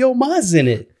 Fucking Yo-Yo Ma's in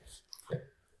it.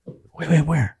 Wait,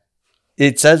 where?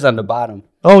 It says on the bottom.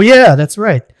 Oh yeah, that's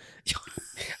right.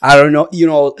 I don't know. You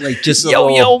know, like just a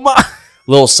Yo-Yo Ma.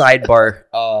 little sidebar.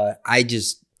 I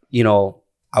just,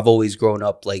 I've always grown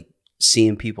up like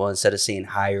seeing people instead of saying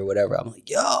hi or whatever. I'm like,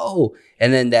 yo.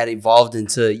 And then that evolved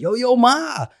into Yo-Yo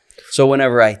Ma. So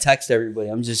whenever I text everybody,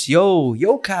 I'm just, yo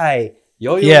Kai.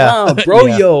 Yo, Yeah. Ma, bro,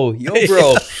 Yeah. yo,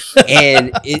 bro.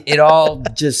 and it all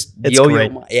just It's yo-yo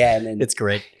great. ma. Yeah, and then, It's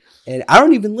great. and I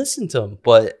don't even listen to him,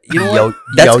 but you know Yo- what?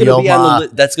 That's Yo-Yo gonna be Ma. on the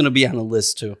that's gonna be on the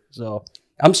list too. So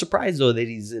I'm surprised though that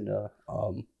he's in a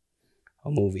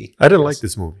movie. I didn't like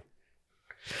this movie.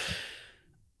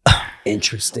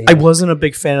 Interesting. I wasn't a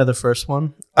big fan of the first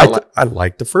one. I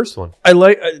liked the first one. I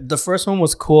like the first one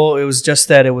was cool. It was just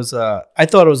that it was I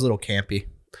thought it was a little campy.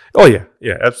 Oh yeah,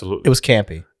 yeah, absolutely. It was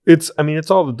campy. It's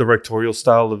all the directorial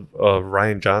style of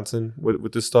Ryan Johnson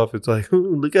with this stuff. It's like,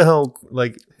 ooh, look at how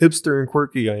like hipster and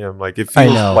quirky I am. Like it I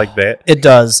feels know. like that. It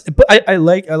does. But I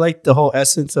like the whole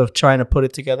essence of trying to put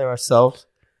it together ourselves.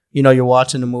 You know, you're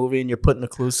watching the movie and you're putting the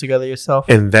clues together yourself.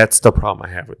 And that's the problem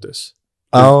I have with this.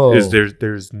 Is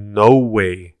there's no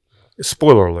way.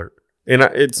 Spoiler alert. And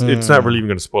it's not really even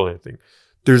going to spoil anything.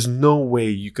 There's no way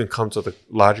you can come to the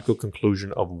logical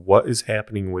conclusion of what is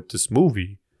happening with this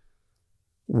movie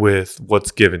with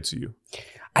what's given to you.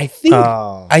 I think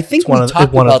it's we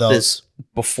talked one of about those. this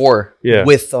before. Yeah.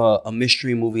 With a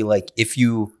mystery movie, like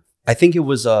I think it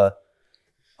was a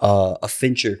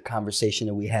Fincher conversation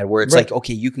that we had where it's Right. like,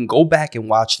 okay, you can go back and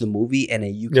watch the movie and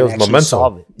then you Yeah, can it was actually Memento.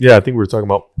 solve it. Yeah, I think we were talking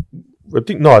about. I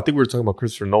think we were talking about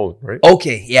Christopher Nolan, right?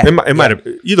 Okay, yeah. It might have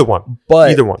either one.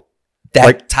 But Either one. that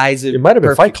like, ties it. It might have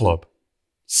been Fight perfectly. Club.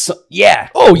 So, yeah.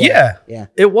 Oh Yeah. yeah,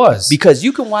 it was Because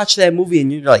you can watch that movie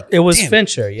and you're like, it was damn,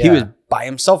 Fincher. Yeah, he was by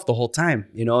himself the whole time,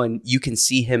 you know, and you can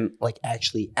see him like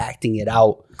actually acting it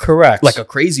out correct, like a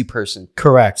crazy person.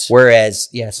 correct. Whereas,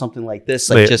 yeah, something like this,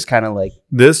 like Man. just kind of like,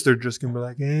 This, they're just gonna be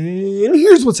like, hey, and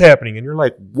here's what's happening, and you're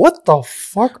like, what the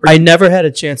fuck? I never had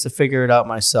a chance to figure it out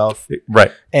myself,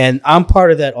 Right. and I'm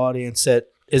part of that audience that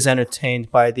is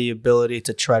entertained by the ability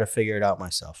to try to figure it out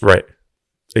myself. Right.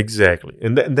 Exactly.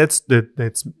 And that's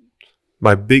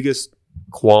my biggest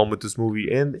qualm with this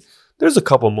movie. And there's a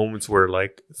couple moments where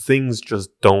like things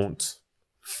just don't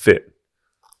fit.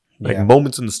 Like Yeah.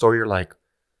 moments in the story, you're like,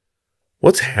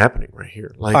 what's happening right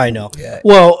here? Like I know. yeah,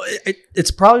 Well,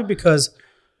 it's probably because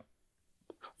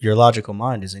your logical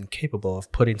mind is incapable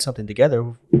of putting something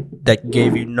together that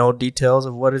gave you no details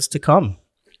of what is to come.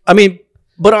 I mean,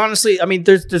 but honestly, I mean,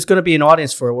 there's going to be an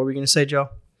audience for it. What were we going to say, Joe?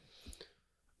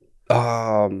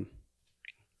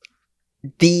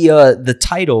 the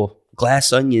title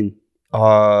Glass Onion,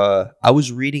 I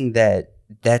was reading that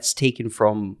that's taken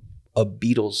from a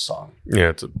Beatles song,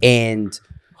 Yeah, and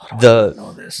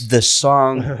the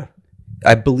song,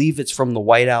 I believe it's from the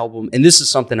White Album, and this is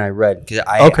something I read because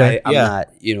I'm not,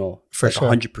 you know, For like sure.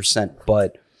 100%,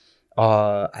 but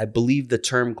I believe the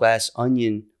term glass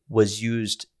onion was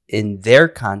used in their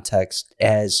context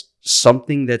as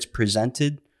something that's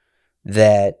presented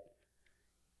that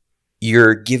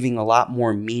you're giving a lot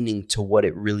more meaning to what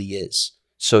it really is.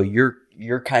 So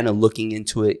you're kind of looking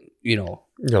into it, you know.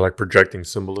 yeah, like projecting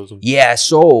symbolism. Yeah,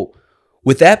 so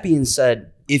with that being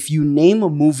said, if you name a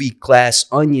movie Glass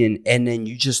Onion and then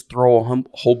you just throw a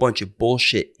whole bunch of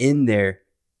bullshit in there,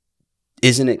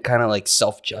 isn't it kind of like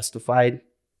self-justified?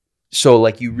 So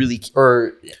like you really,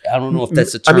 or I don't know if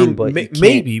that's a term, I mean, but you can't-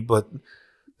 maybe, but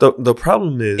the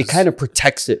problem is it kind of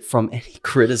protects it from any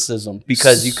criticism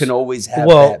because you can always have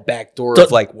Well, that back door the-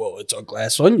 of like, well, it's a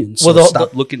glass onion, so Well, the-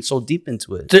 stop looking so deep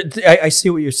into it. I see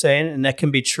what you're saying, and that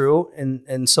can be true.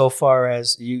 And so far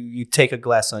as you take a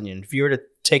glass onion, if you were to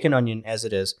take an onion as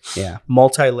it is, Yeah,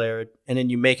 multi-layered, and then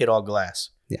you make it all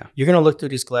glass, Yeah. you're gonna look through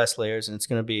these glass layers, and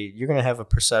you're gonna have a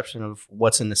perception of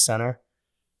what's in the center,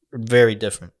 very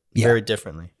different, Yeah. very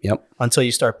differently. Yep. Until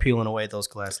you start peeling away those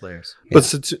glass layers. but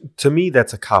to me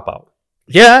that's a cop out.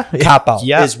 Yeah, cop out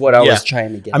Yeah. is what I Yeah. was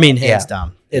trying to get. I mean, at. hands Yeah.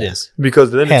 down, it Yeah. is.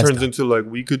 Because then Hands it turns down. into like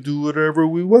we could do whatever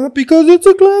we want because it's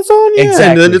a glass onion.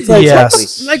 Exactly. And then it's like,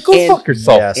 Yes. like go And- fuck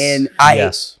yourself. Yes. And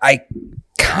Yes. I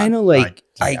kind of like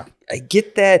yeah. I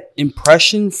get that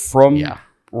impression from Yeah.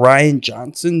 Ryan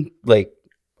Johnson. Like,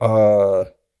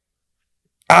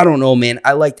 I don't know, man.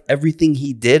 I liked everything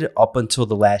he did up until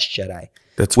The Last Jedi.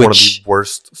 That's one of the Which-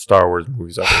 worst Star Wars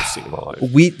movies I've ever seen in my life.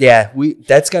 We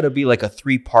that's got to be like a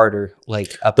 3-parter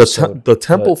like The episode. the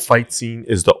temple fight scene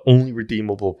is the only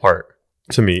redeemable part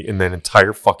to me in that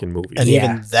entire fucking movie. And Yeah.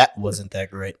 even that wasn't that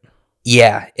great.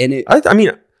 Yeah, and it I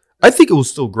mean, I think it was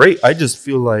still great. I just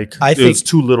feel like I it was think-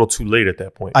 too little, too late at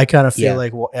that point. I kind of feel Yeah.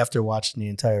 like after watching the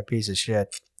entire piece of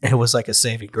shit, it was like a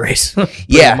saving grace. Pretty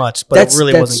Yeah, much, but it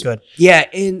really that's- wasn't good. yeah,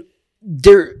 and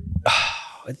there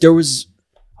was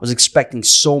I was expecting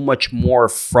so much more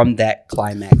from that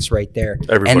climax right there.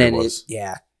 Everybody and then was.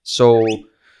 yeah. So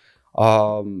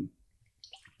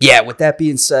yeah, with that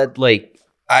being said, like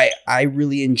I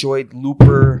really enjoyed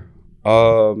Looper.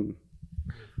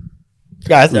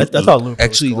 Yeah, I thought Luke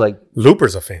Actually, like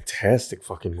Looper's a fantastic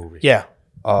fucking movie. yeah,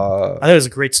 I think it was a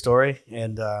great story,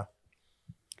 and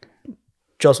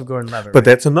Joseph Gordon-Levitt. But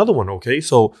that's another one, okay?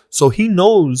 So he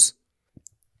knows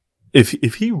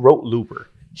if he wrote Looper,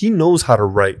 he knows how to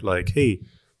write like, hey,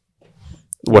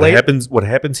 what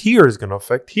happens here is going to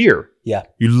affect here. Yeah.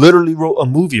 You literally wrote a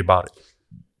movie about it.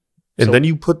 And then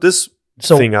you put this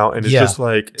thing out and it's just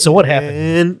like, so what happened?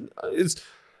 And it's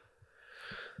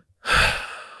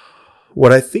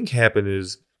what I think happened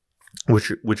is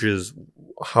which is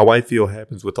how I feel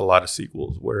happens with a lot of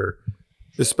sequels, where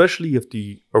especially if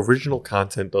the original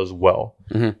content does well,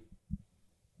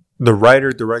 the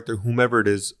writer, director, whomever it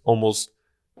is, almost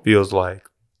feels like,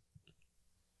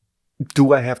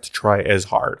 do I have to try as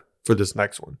hard for this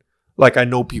next one? Like, I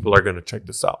know people are going to check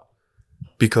this out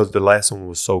because the last one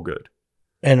was so good.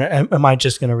 And am I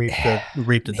just going to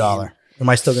reap the dollar? Am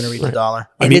I still going to reap the dollar?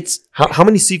 I mean, it's how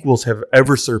many sequels have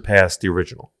ever surpassed the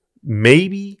original?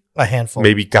 Maybe a handful.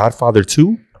 Maybe Godfather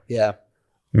 2? Yeah.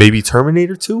 Maybe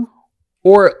Terminator 2?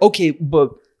 Or, okay,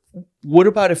 but what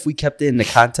about if we kept it in the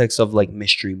context of like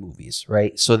mystery movies,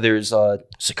 right? So there's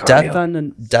Death on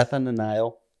the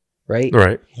Nile, right?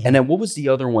 Right. And then what was the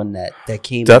other one that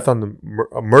came? Death on the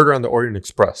Murder on the Orient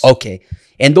Express. Okay.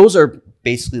 And those are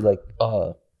basically like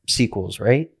sequels,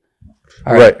 right?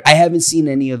 All right. I haven't seen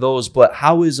any of those, but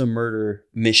how is a murder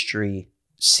mystery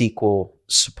sequel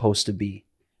supposed to be?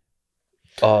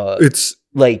 It's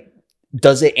like,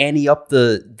 does it ante up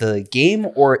the game,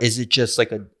 or is it just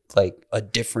like a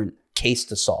different case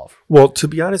to solve? Well, to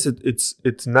be honest,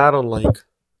 it's not unlike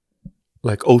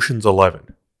like Ocean's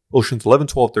 11. Ocean's 11,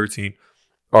 12, 13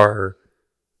 are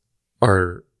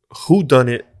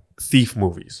whodunit thief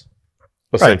movies,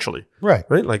 essentially. Right.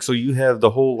 Like, so you have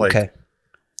the whole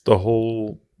the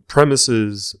whole premise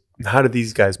is, how did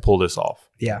these guys pull this off?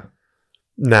 Yeah.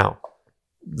 Now,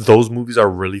 those movies are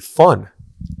really fun.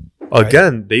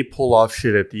 Again, they pull off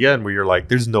shit at the end where you're like,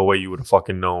 there's no way you would have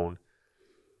fucking known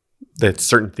that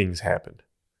certain things happened.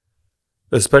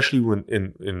 Especially when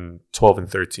in 12 and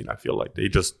 13, I feel like they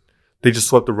just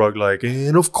swept the rug like,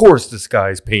 and of course this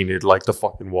guy's painted like the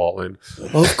fucking wall, and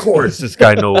of course this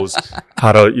guy knows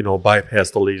how to,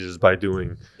 bypass the lasers by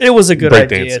doing. It was a good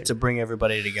idea dancing. to bring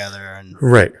everybody together and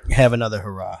Right. have another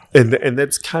hurrah. And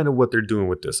that's kind of what they're doing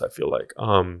with this, I feel like.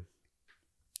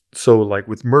 So like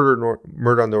with Murder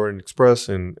on the Orient Express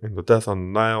and the Death on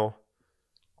the Nile,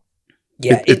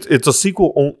 it's a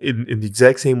sequel in the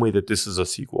exact same way that this is a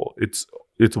sequel. It's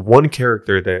one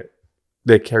character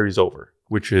that carries over,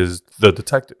 which is the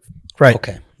detective. Right.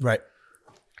 Okay. Right.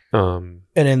 And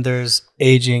then there's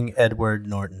aging Edward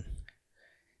Norton,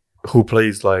 who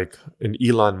plays like an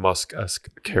Elon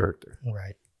Musk-esque character.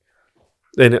 Right.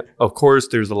 And of course,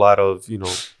 there's a lot of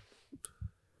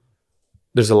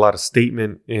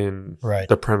statement in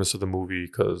the premise of the movie,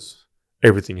 because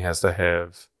everything has to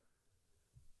have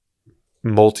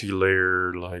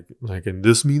multi-layer, like, and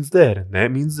this means that, and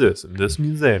that means this, and this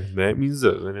means that, and that means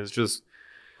this, and it's just,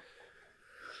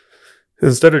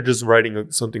 instead of just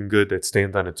writing something good that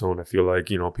stands on its own, I feel like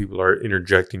people are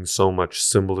interjecting so much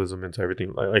symbolism into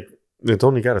everything. Like it's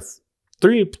only got a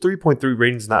 3.3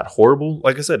 rating. Is not horrible.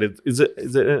 Like I said, is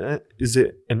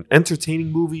it an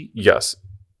entertaining movie? Yes.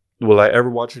 Will I ever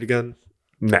watch it again?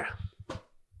 Nah.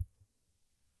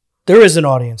 There is an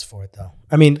audience for it, though.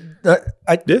 I mean,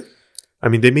 I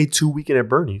mean, they made 2 Weekend at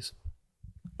Bernie's.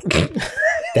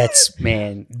 That's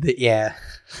yeah.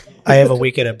 I have a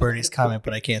Weekend at Bernie's comment,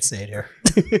 but I can't say it here.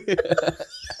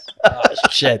 Oh,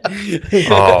 shit.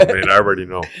 Oh man, I already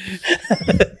know.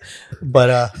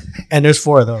 But and there's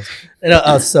 4 of those.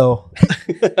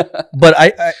 But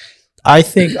I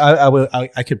think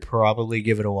I could probably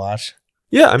give it a watch.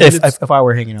 Yeah, I mean, if I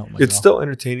were hanging out with myself. It's still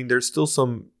entertaining. There's still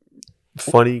some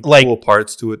funny, cool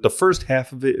parts to it. The first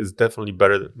half of it is definitely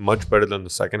much better than the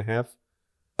second half.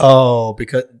 Oh,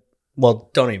 well,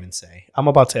 don't even say. I'm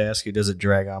about to ask you, does it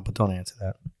drag on? But don't answer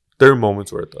that. There are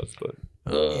moments where it does, but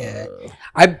yeah,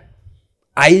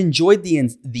 I enjoyed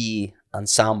the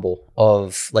ensemble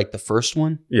of like the first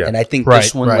one, and I think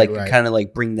this one kind of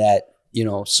like bring that,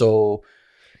 So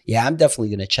yeah, I'm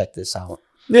definitely gonna check this out.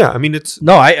 Yeah, I mean I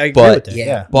agree with that.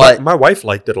 Yeah, but my wife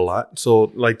liked it a lot.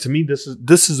 So like, to me, this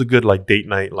is a good like date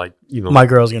night. Like, my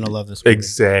girl's gonna love this movie.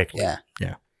 Exactly. Yeah.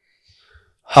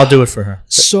 I'll do it for her.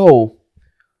 So,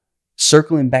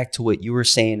 circling back to what you were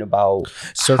saying about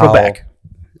circle back.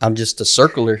 I'm just a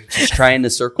circler, just trying to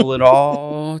circle it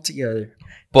all together.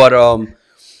 But when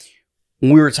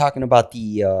we were talking about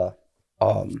the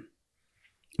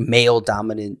male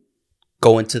dominant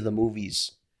going to the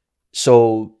movies,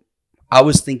 so I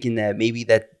was thinking that maybe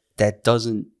that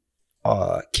doesn't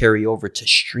carry over to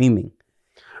streaming,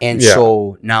 and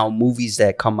so now movies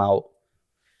that come out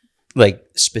like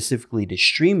specifically to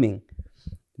streaming,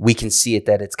 we can see it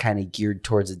that it's kind of geared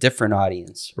towards a different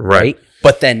audience, right?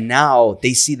 But then now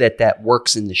they see that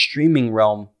works in the streaming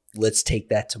realm. Let's take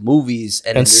that to movies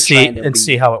and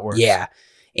see how it works. Yeah,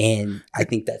 and I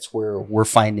think that's where we're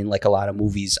finding like a lot of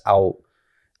movies out,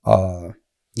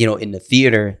 in the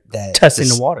theater that testing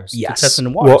the waters. Yes, testing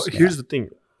the waters. Well, here's the thing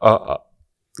of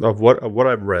what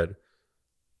I've read.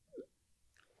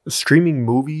 Streaming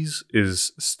movies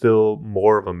is still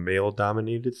more of a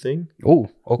male-dominated thing.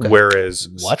 Oh, okay. Whereas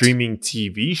streaming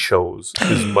TV shows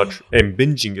is and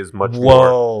binging is much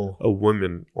more a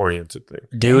women-oriented thing.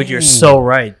 Dude, you're so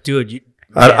right. Dude,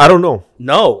 I don't know.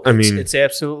 No, I mean, it's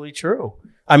absolutely true.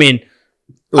 I mean,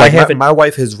 like my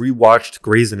wife has rewatched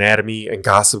Grey's Anatomy and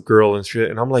Gossip Girl and shit,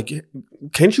 and I'm like,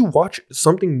 can't you watch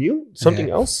something new,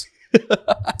 something else?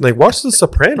 Like watch The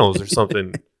Sopranos or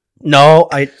something. No,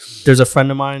 there's a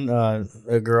friend of mine,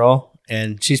 a girl,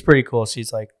 and she's pretty cool.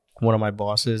 She's like one of my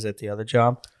bosses at the other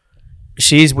job.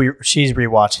 She's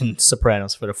rewatching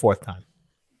Sopranos for the 4th time.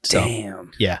 So,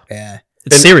 damn. Yeah.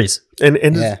 It's serious. And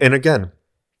again,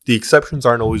 the exceptions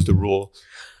aren't always the rule.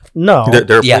 No.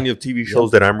 There are plenty of TV shows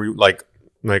that I'm like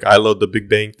I love The Big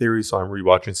Bang Theory, so I'm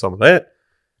rewatching some of that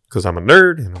because I'm a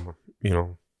nerd and I'm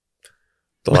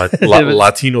the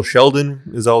Latino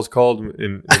Sheldon, as I was called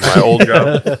in my old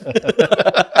job.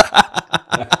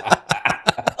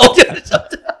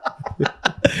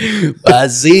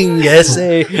 Bazing,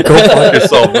 ese. Go fuck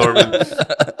yourself, Norman.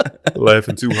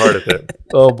 Laughing too hard at that.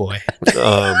 Oh boy.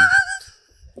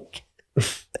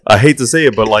 I hate to say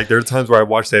it, but like there are times where I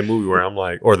watch that movie where I'm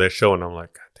like, or that show, and I'm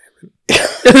like, God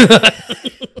damn it.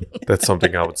 That's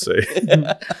something I would say.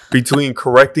 Between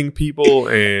correcting people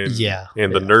and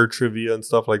the nerd trivia and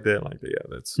stuff like that,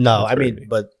 that's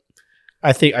but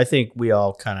I think we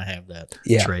all kind of have that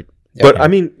trait. But I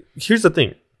mean, here's the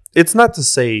thing: it's not to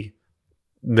say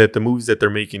that the movies that they're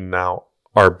making now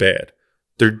are bad.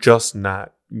 They're just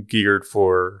not geared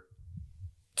for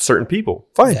certain people.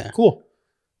 Fine, cool.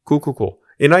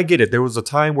 And I get it. There was a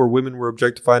time where women were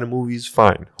objectified in movies.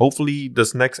 Fine. Hopefully,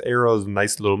 this next era is a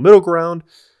nice little middle ground.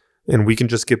 And we can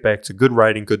just get back to good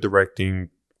writing, good directing,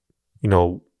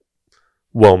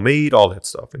 well made, all that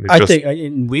stuff. And just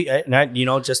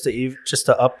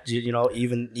to up,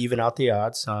 even out the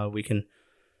odds, we can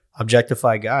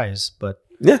objectify guys, but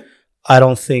I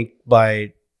don't think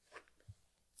by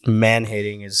man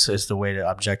hating is the way to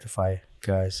objectify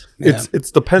guys. It's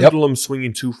the pendulum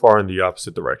swinging too far in the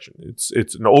opposite direction. It's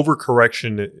an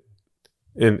overcorrection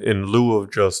in lieu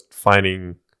of just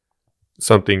finding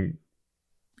something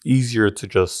easier to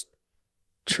just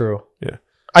true. Yeah,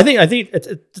 I think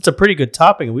it's a pretty good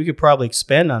topic, and we could probably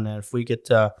expand on that if we get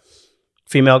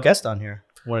female guest on here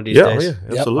one of these days. Yeah,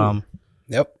 absolutely.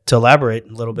 Yep. To elaborate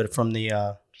a little bit from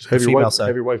the female side.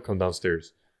 Have your wife come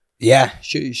downstairs. Yeah,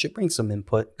 you should bring some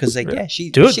input because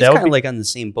she's Dude, kind of like on the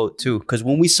same boat too. Because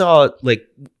when we saw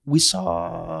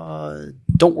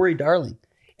Don't Worry, Darling,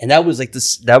 and that was like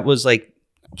this. That was like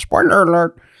spoiler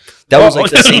alert. That was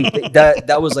like the same thing.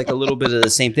 That was like a little bit of the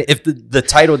same thing. If the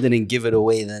title didn't give it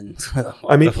away, then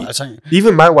I mean,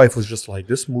 even my wife was just like,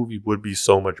 this movie would be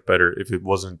so much better if it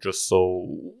wasn't just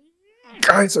so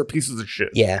guys are pieces of shit.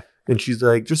 Yeah, and she's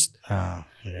like,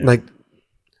 like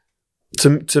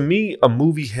to me, a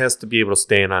movie has to be able to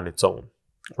stand on its own,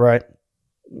 right?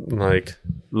 Like,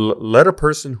 let a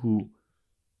person who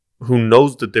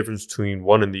knows the difference between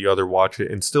one and the other watch it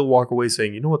and still walk away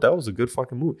saying, you know what, that was a good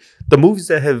fucking movie. The movies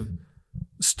that have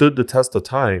stood the test of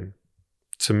time,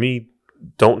 to me,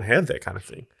 don't have that kind of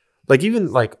thing. Like,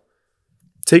 even like,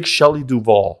 take Shelley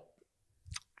Duvall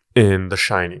in The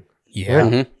Shining. Yeah.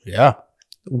 Mm-hmm. Yeah.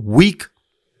 Weak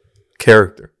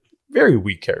character. Very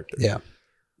weak character. Yeah.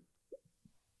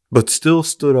 But still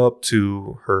stood up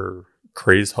to her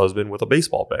crazed husband with a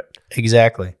baseball bat.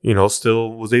 Exactly.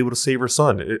 Still was able to save her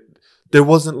son. There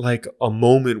wasn't like a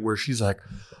moment where she's like,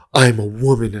 I'm a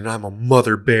woman and I'm a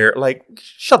mother bear. Like,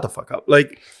 shut the fuck up.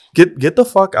 Like, get the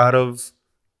fuck out of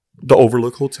the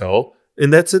Overlook Hotel,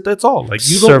 and that's it. That's all. Like,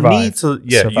 you don't need to.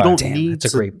 Yeah, Survive. you don't Damn, need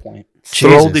that's to a great point.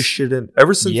 throw this shit in.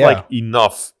 Ever since like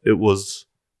Enough, it was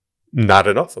not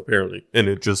enough apparently, and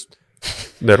it just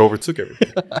that overtook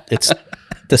everything. It's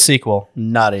the sequel.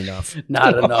 Not enough.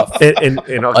 Not enough. And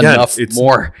again, enough it's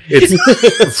more.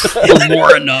 It's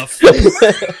more enough.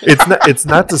 It's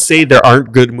not to say there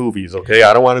aren't good movies. Okay,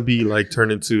 I don't want to be like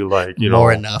turned into like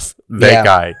more enough that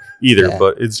guy either. Yeah.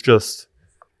 But it's just,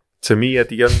 to me, at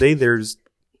the end of the day,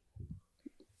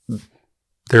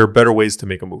 there are better ways to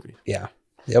make a movie. Yeah.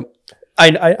 Yep.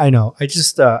 I know. I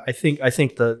just I think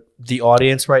the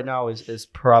audience right now is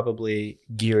probably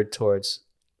geared towards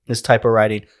this type of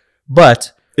writing,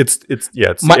 but It's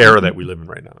the era that we live in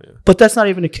right now. Yeah. But that's not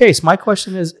even the case. My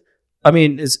question is, I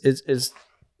mean, is the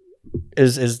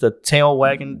tail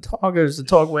wagging the dog, or is the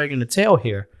dog wagging the tail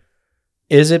here?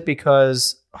 Is it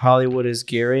because Hollywood is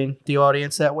gearing the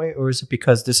audience that way, or is it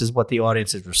because this is what the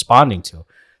audience is responding to?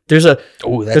 There's a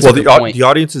the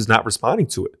audience is not responding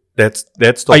to it. That's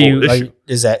the whole issue.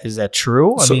 Is that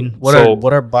true? So, I mean,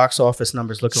 what are box office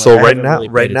numbers looking so like? So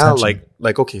right now,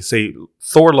 like okay, say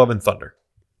Thor: Love and Thunder.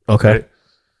 Okay, right?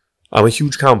 I'm a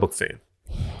huge comic book fan.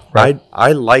 Right,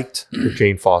 I liked the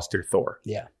Jane Foster Thor.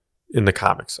 Yeah, in the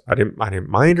comics, I didn't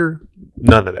mind her.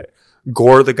 None of that.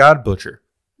 Gore the God Butcher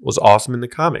was awesome in the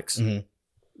comics. Mm-hmm.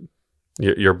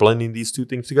 You're blending these two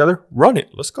things together. Run it.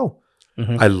 Let's go.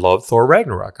 Mm-hmm. I love Thor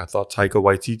Ragnarok. I thought Taika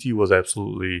Waititi was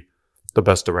absolutely the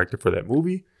best director for that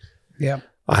movie. Yeah.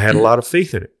 I had a lot of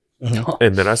faith in it. Mm-hmm.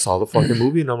 And then I saw the fucking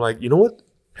movie and I'm like, you know what?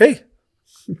 Hey,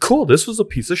 cool. This was a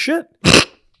piece of shit.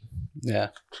 Yeah.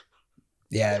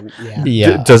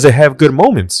 Does it have good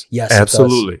moments? Yes.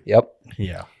 Absolutely. Yep.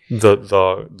 Yeah.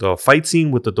 The fight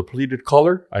scene with the depleted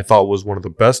color, I thought was one of the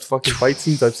best fucking fight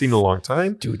scenes I've seen in a long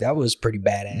time. Dude, that was pretty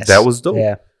badass. That was dope.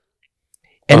 Yeah.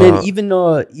 And then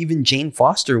even Jane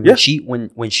Foster when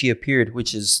she appeared,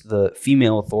 which is the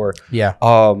female Thor. Yeah.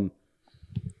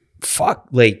 Fuck,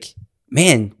 like,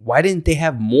 man, why didn't they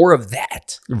have more of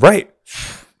that? Right.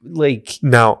 Like,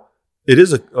 now it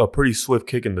is a pretty swift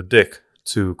kick in the dick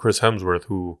to Chris Hemsworth,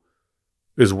 who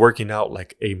is working out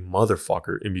like a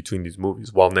motherfucker in between these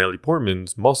movies, while Natalie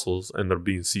Portman's muscles end up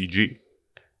being CG.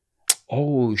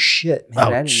 Oh shit, man!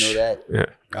 Ouch. I didn't know that. Yeah.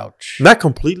 Ouch. Not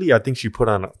completely. I think she put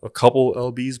on a couple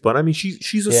lbs, but I mean,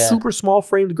 she's a super small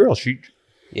framed girl. She's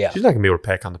not gonna be able to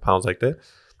pack on the pounds like that.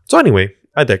 So anyway,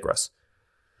 I digress.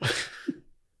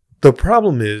 The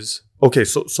problem is, okay,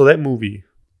 so that movie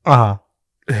had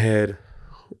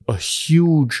a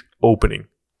huge opening,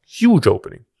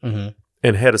 mm-hmm.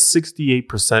 and had a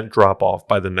 68% drop off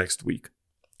by the next week.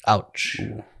 Ouch.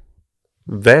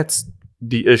 That's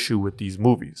the issue with these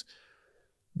movies.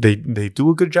 They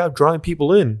do a good job drawing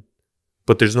people in,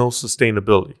 but there's no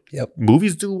sustainability. Yep.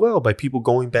 Movies do well by people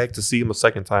going back to see them a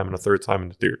second time and a third time in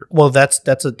the theater. Well, that's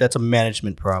a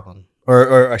management problem,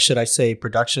 or should I say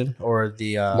production, or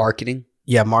the marketing?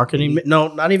 Yeah, marketing. No,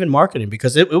 not even marketing,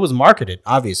 because it was marketed,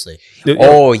 obviously.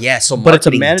 Oh yeah, so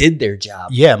marketing did their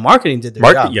job. Yeah, marketing did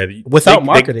their job. Yeah, without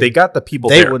marketing, they got the people.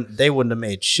 They wouldn't have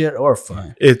made shit or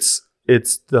fun. It's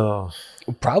the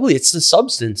probably it's the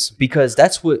substance, because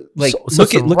that's what, like, so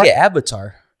look at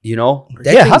Avatar. You know, how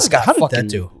did that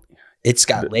do? It's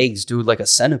got legs, dude, like a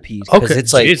centipede. Because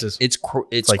it's like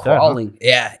it's like crawling. That, huh?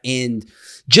 Yeah, and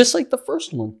just like the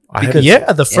first one.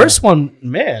 The first one,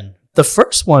 man. The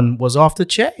first one was off the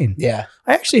chain. Yeah,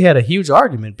 I actually had a huge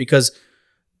argument because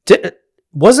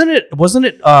wasn't it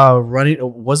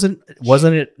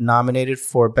nominated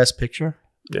for Best Picture?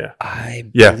 Yeah, I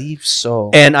believe so.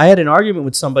 And I had an argument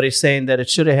with somebody saying that it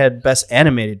should have had Best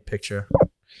Animated Picture,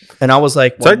 and I was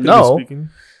like, well, no.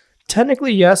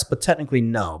 Technically yes, but technically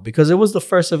no, because it was the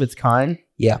first of its kind.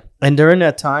 Yeah, and during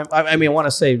that time, I mean, I want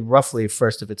to say roughly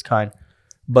first of its kind,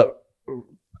 but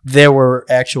there were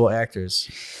actual actors.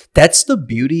 That's the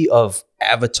beauty of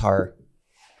Avatar.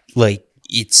 Like,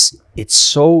 it's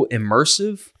so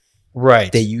immersive,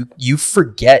 right? That you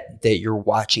forget that you're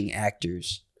watching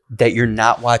actors, that you're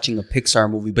not watching a Pixar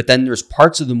movie. But then there's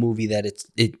parts of the movie that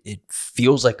it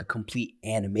feels like a complete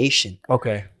animation.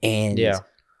 Okay, and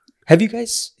have you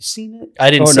guys seen it? I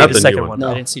didn't see the second one.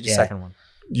 No. I didn't see the second one.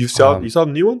 You saw the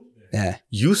new one? Yeah,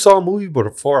 you saw a movie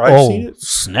before I've seen it.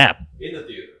 Snap! In the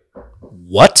theater.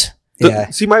 What?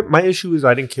 See, my issue is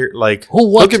I didn't care. Like,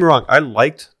 don't get me wrong, I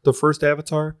liked the first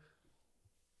Avatar,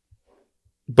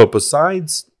 but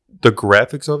besides the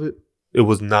graphics of it, it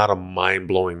was not a mind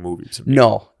blowing movie to me.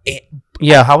 No.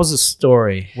 How was the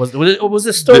story? Was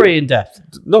the story in depth?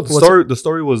 No, the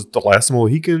story was The Last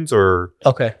Mohicans or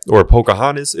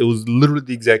Pocahontas. It was literally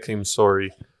the exact same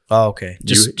story. Oh, okay.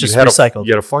 Just had recycled.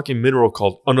 You had a fucking mineral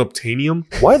called unobtainium.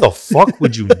 Why the fuck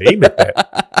would you name it that?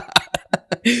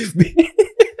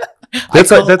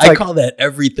 I call that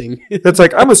everything. That's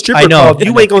like, I'm a stripper called,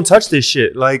 you ain't gonna touch this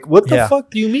shit. Like, what the fuck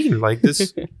do you mean? Like,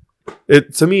 this,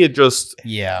 to me, it just,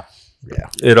 it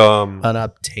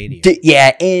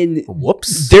unobtainium. And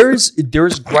whoops. There's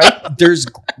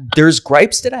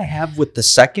gripes that I have with the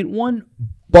second one,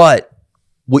 but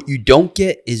what you don't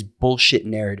get is bullshit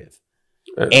narrative.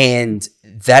 And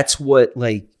that's what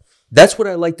I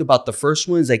liked about the first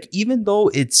one, is like, even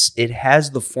though it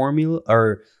has the formula,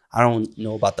 or I don't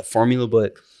know about the formula,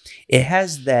 but it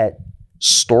has that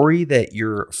story that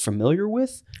you're familiar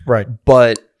with. Right.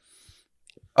 But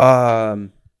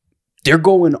they're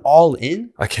going all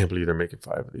in. I can't believe they're making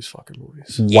 5 of these fucking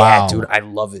movies. Yeah, dude, I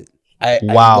love it. I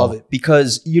love it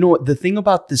because you know what the thing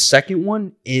about the second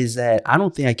one is that I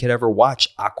don't think I could ever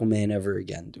watch Aquaman ever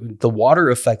again. Dude. The water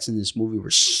effects in this movie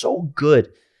were so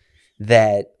good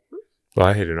that. Well,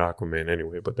 I hated Aquaman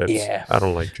anyway, but that's I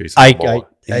don't like Jason I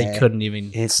Momoa. couldn't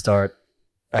even start.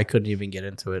 I couldn't even get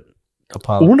into it.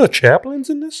 Apollo. Una Chaplin's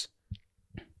in this.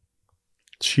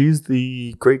 She's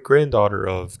the great granddaughter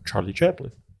of Charlie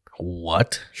Chaplin.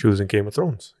 What? She was in Game of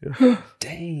Thrones. Yeah,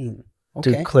 dang,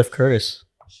 okay. Dude, Cliff Curtis.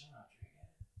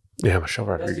 yeah, Michelle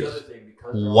Rodriguez.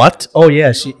 What? Oh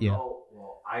yeah, she. Yeah.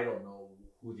 Well, I don't know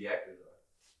who the actors are.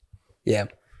 Yeah.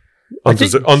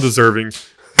 Undeserving.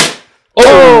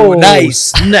 Oh,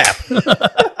 nice snap!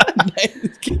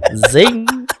 Zing.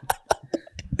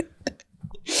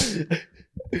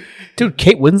 Dude,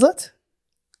 Kate Winslet?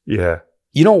 Yeah.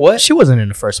 You know what? She wasn't in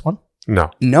the first one.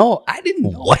 No. No, I didn't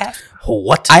know.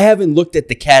 What? I haven't looked at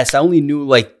the cast. I only knew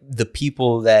like the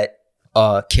people that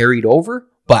carried over,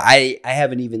 but I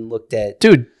haven't even looked at.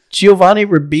 Dude, Giovanni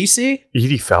Ribisi?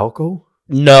 Edie Falco?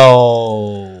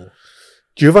 No.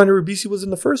 Giovanni Ribisi was in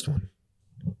the first one.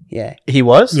 Yeah. He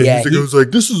was? Yeah, Yeah, he was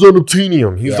like, this is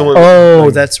unobtainium. He's the one. Oh,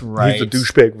 like, that's right. He's the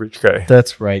douchebag rich guy.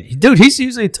 That's right. Dude, he's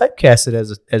usually typecasted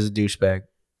as a douchebag.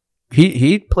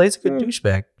 He plays a good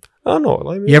douchebag. I don't know.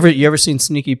 Like, You ever seen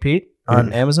Sneaky Pete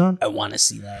on Amazon? I want to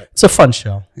see that. It's a fun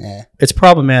show. Yeah. It's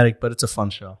problematic, but it's a fun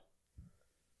show.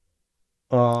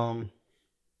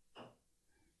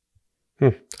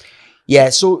 Yeah.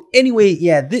 So anyway,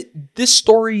 yeah, this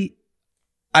story,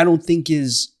 I don't think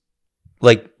is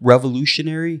like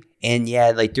revolutionary, and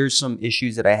yeah, like there's some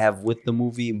issues that I have with the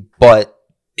movie, but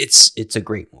it's a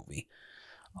great movie.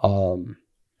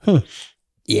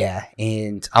 Yeah,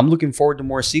 and I'm looking forward to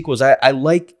more sequels. I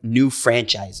like new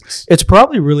franchises. It's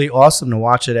probably really awesome to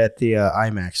watch it at the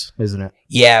IMAX, isn't it?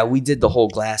 Yeah, we did the whole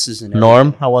glasses and everything.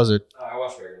 Norm, how was it? I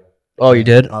watched regular. Oh, you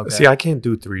did? Okay. See, I can't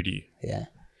do 3D. Yeah.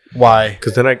 Why?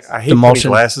 Because then I hate The putting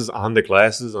motion- glasses on the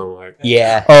glasses. I'm like,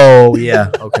 Yeah. Oh,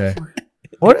 yeah. Okay.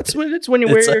 Well, it's when you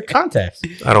wear It's your like- contacts.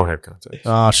 I don't have contacts.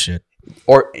 Oh, shit.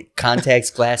 Or contacts,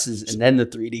 glasses, and then the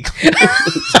 3D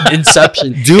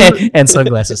Inception. Dude, And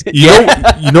sunglasses.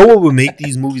 you know what would make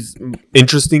these movies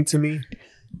interesting to me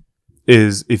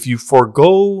is if you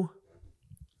forego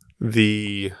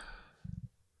the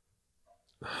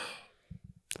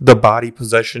body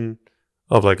possession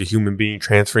of like a human being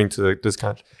transferring to this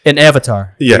conscious. An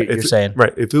avatar. Yeah, you're saying.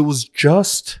 right. If it was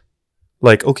just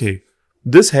like, okay,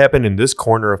 this happened in this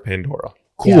corner of Pandora.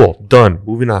 Cool, done.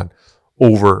 Moving on.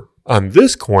 Over on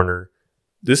this corner,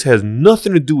 this has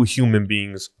nothing to do with human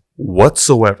beings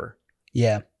whatsoever.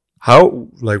 Yeah. How,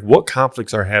 like, what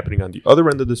conflicts are happening on the other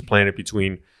end of this planet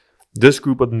between this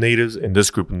group of natives and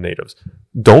this group of natives?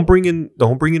 Don't bring in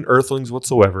Earthlings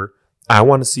whatsoever. I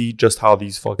want to see just how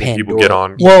these fucking people get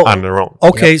on on their own.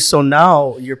 Okay, so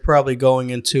now you're probably going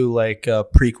into like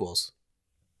prequels,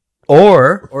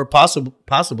 or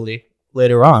possibly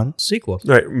later on sequels.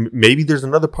 Right? Maybe there's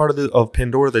another part of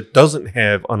Pandora that doesn't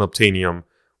have unobtainium,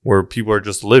 where people are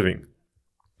just living.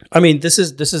 I mean, this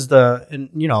is the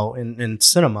in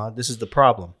cinema, this is the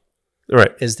problem.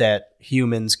 Right. Is that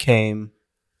humans came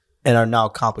and are now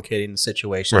complicating the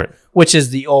situation, Right. which is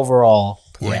the overall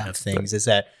point Yeah. of things. Is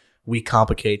that we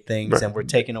complicate things Right. and we're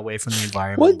taking away from the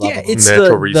environment. Well, blah, yeah, blah, blah. it's Natural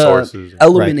the resources.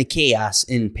 element Right. of chaos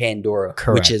in Pandora,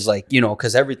 Correct. which is like,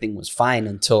 because everything was fine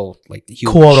until like the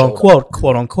humans quote showed up.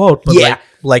 quote unquote. But Yeah.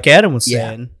 like Adam was Yeah.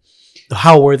 saying,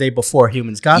 how were they before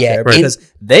humans got Yeah, there? right. Because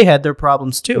they had their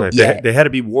problems too. Right. Yeah. They had to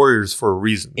be warriors for a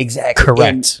reason. Exactly.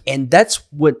 Correct. And that's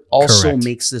what also Correct.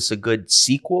 makes this a good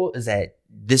sequel is that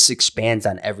this expands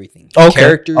on everything. Okay.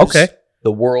 Characters, Okay.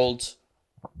 the world,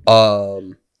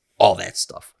 all that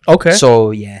stuff. Okay.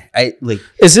 So yeah, I like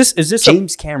Is this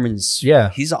James Cameron's. Yeah.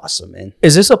 He's awesome, man.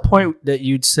 is this a point that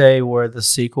you'd say where the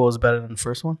sequel is better than the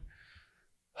first one?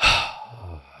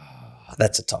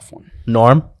 That's a tough one.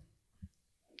 Norm?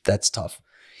 That's tough.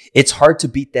 It's hard to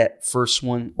beat that first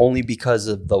one only because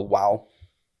of the wow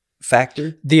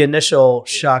factor. The initial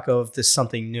shock of this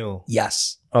something new.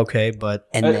 Yes. Okay, but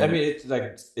And I then, mean, it's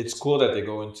like it's cool that they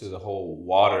go into the whole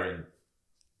water and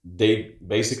they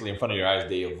basically in front of your eyes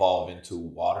they evolve into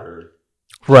water.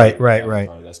 right.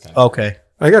 That's kind of Okay.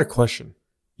 I got a question.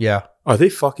 Yeah. Are they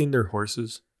fucking their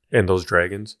horses and those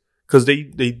dragons? Because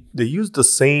they use the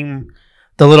same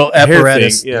The little hair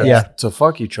apparatus. thing, Yeah. to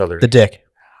fuck each other. The dick.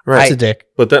 Right. It's a dick.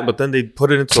 But then they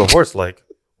put it into a horse. Like,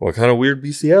 what kind of weird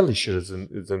bestiality shit is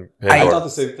in I Pandora? thought the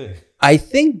same thing. I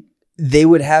think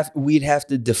we'd have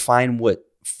to define what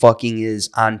fucking is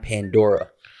on Pandora.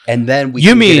 And then we You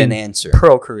can mean get an answer.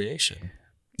 procreation.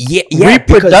 Yeah,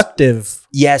 reproductive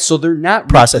so they're not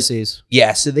processes.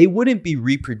 So they wouldn't be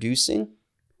reproducing.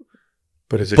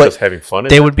 But is it just having fun?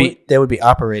 They would be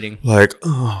operating. Like,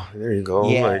 oh, there you go.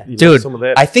 Yeah. Like, Dude, some of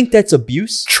that I think that's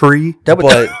abuse. tree. That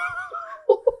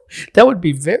would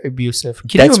be very abusive.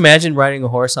 Can you imagine riding a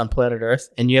horse on planet Earth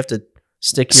and you have to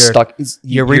stick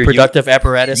your reproductive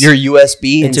apparatus, your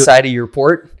USB inside of your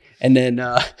port, and then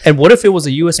and what if it was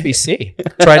a USB-C?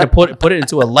 Trying to put it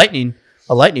into a lightning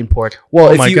port.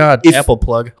 Well, oh my God, Apple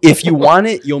plug. If you want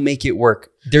it, you'll make it work.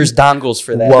 There's dongles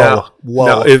for that.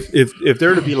 Now, if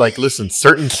they're to be like, listen,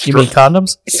 You mean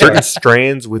condoms? certain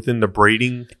strands within the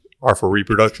braiding are for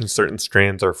reproduction. Certain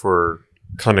strands are for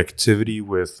connectivity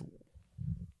with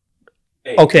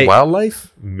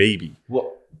wildlife. Maybe.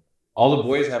 Well, all the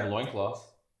boys have loincloths,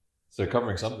 so they're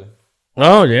covering something.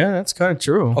 Oh yeah, that's kind of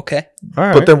true. Okay, all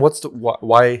right. But then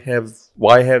why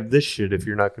have this shit if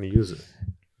you're not going to use it?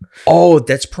 Oh,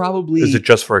 that's probably. Is it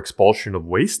just for expulsion of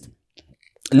waste?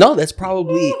 No, that's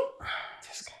probably.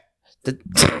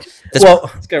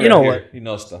 Well, you know what? He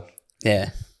knows stuff.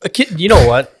 Yeah. You know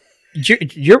what?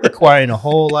 You're requiring a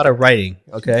whole lot of writing.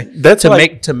 Okay, That's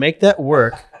to make that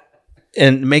work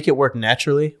and make it work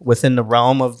naturally within the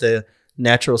realm of the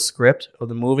natural script of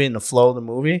the movie and the flow of the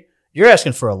movie. You're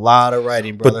asking for a lot of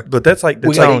writing, brother. But that's like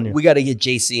we got to get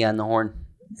JC on the horn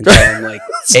and tell him like,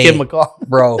 hey, give him a call,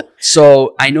 bro.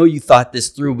 So I know you thought this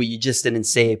through, but you just didn't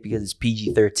say it because it's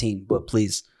PG-13. But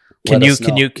please, can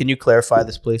you clarify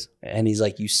this, please? And he's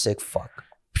like, you sick fuck.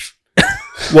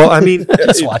 Well, I mean,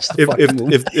 Just watch the fucking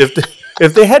movie.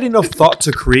 if they had enough thought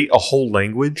to create a whole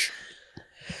language,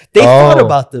 they thought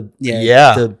about the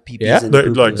peepees and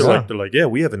they're like, yeah,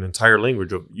 we have an entire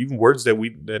language of even words that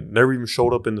never even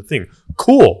showed up in the thing.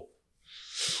 Cool.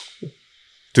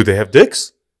 Do they have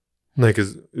dicks? Like,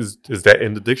 is that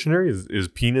in the dictionary? Is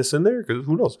penis in there? Because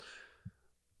who knows?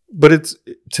 But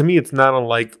to me, it's not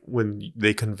unlike when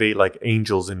they convey like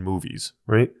angels in movies,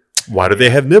 right? Why do they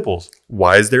have nipples?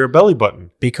 Why is there a belly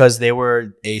button? Because they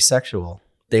were asexual.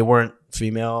 They weren't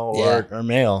female or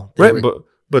male. Right,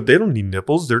 but they don't need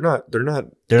nipples. They're not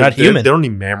human. They don't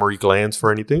need mammary glands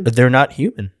for anything. But they're not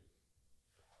human.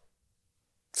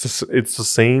 It's the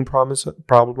same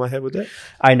problem I had with that.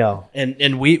 I know.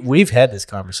 And we've had this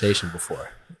conversation before.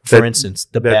 For instance,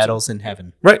 the battles in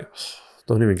heaven. Right.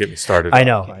 Don't even get me started. I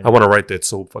know. I want to write that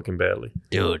so fucking badly.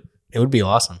 Dude, it would be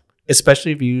awesome.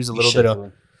 Especially if you use a little bit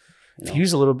of... If you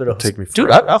use a little bit of... Take me dude,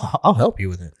 I'll help you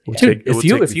with it. Dude,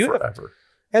 if you forever.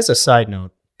 As a side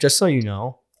note, just so you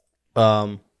know,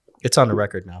 it's on the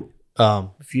record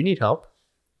now. If you need help,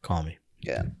 call me.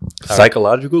 Yeah.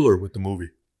 Psychological or with the movie?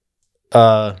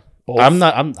 I'm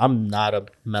not a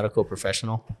medical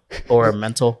professional or a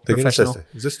mental professional.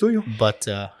 Is this tuyo? But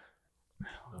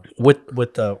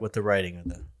with the writing of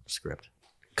the script,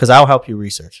 because I'll help you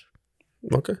research.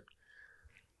 Okay.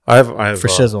 I have for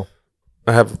shizzle.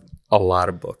 I have a lot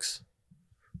of books,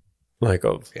 like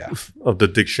of the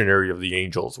Dictionary of the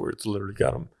Angels, where it's literally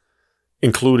got them,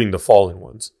 including the fallen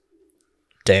ones.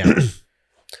 Damn.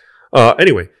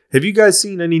 Anyway, have you guys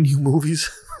seen any new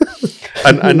movies?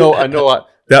 I know.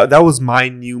 That was my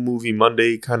new movie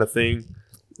Monday kind of thing,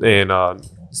 and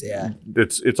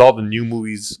it's all the new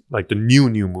movies, like the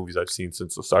new movies I've seen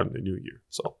since the start of the new year.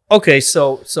 So okay,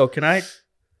 so can I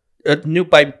new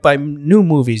by new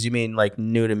movies you mean like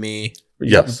new to me?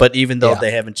 Yes, but even though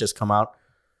they haven't just come out,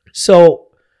 so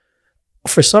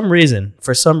for some reason,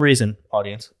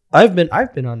 audience, I've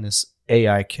been on this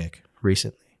AI kick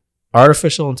recently.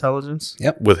 Artificial intelligence.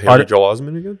 Yep. With Haley Joel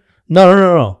Osment again?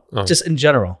 No. Oh. Just in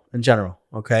general.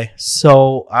 Okay.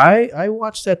 So I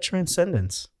watched that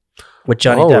Transcendence with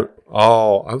Johnny Depp.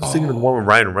 Oh, I was thinking of the one with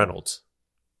Ryan Reynolds.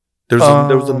 There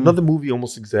was another movie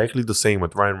almost exactly the same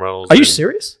with Ryan Reynolds. Are you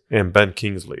serious? And Ben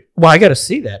Kingsley. Well, I got to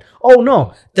see that. Oh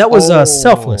no, that was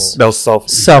Selfless. That was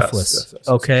Selfless. Selfless. Yes.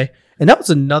 Okay. And that was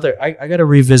another. I got to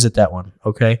revisit that one.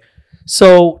 Okay.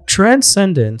 So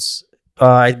Transcendence.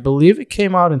 I believe it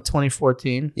came out in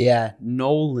 2014. Yeah,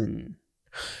 Nolan.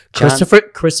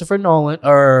 Christopher Nolan,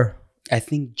 or I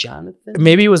think Jonathan.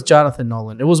 Maybe it was Jonathan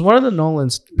Nolan. It was one of the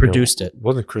Nolans produced it. It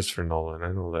wasn't Christopher Nolan.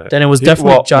 I know that. Then it was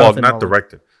definitely Jonathan. Well, not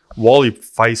directed. Wally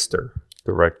Pfeister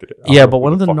directed it. Yeah, but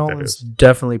one of the Nolans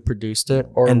definitely produced it.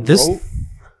 And this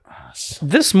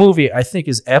movie, I think,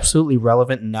 is absolutely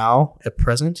relevant now at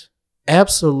present.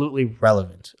 Absolutely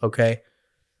relevant. Okay.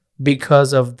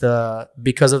 Because of the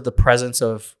presence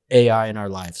of AI in our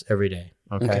lives every day.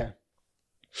 Okay.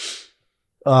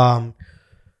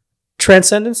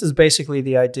 Transcendence is basically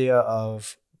the idea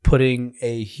of putting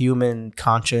a human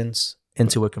conscience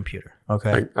into a computer.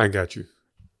 Okay. I got you.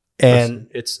 And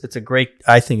it's a great.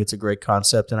 I think it's a great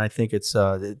concept, and I think it's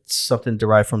something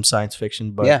derived from science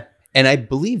fiction. But yeah, and I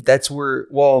believe that's where.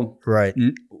 Well, right.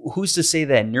 Who's to say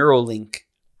that Neuralink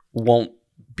won't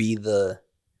be the?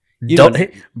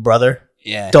 Brother.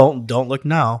 Yeah. Don't look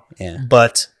now. Yeah.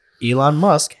 But Elon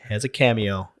Musk has a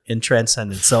cameo in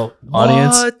Transcendence. So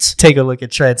audience, take a look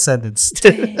at Transcendence.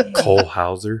 Cole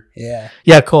Hauser. Yeah.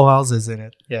 Yeah, Cole Hauser is in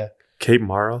it. Yeah. Kate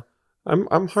Mara.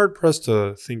 I'm hard pressed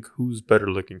to think who's better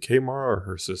looking, Kate Mara or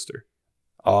her sister.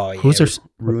 Oh, yeah. Who's her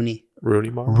Rooney?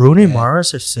 Rooney Mara. Rooney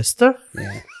Mara's her sister?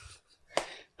 Yeah.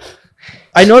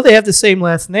 I know they have the same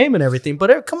last name and everything,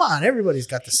 but come on, everybody's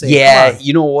got the same. Yeah,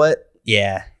 you know what?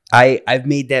 Yeah. I've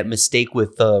made that mistake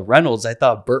with Reynolds. I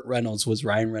thought Burt Reynolds was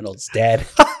Ryan Reynolds' dad.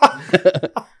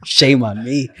 Shame on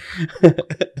me.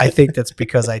 I think that's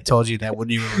because I told you that when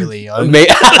you were really young.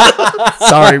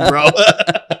 Sorry, bro.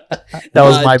 That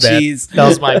was my bad. That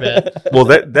was my bad. Well,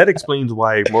 that explains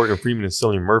why Morgan Freeman and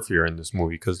Cillian Murphy are in this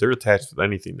movie, because they're attached with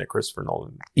anything that Christopher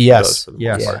Nolan does. For the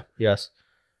most part. Yes.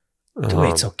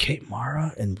 Wait, so Kate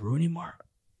Mara and Rooney Mara?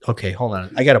 Okay, hold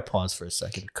on. I got to pause for a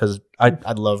second because I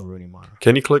love Rooney Mara.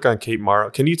 Can you click on Kate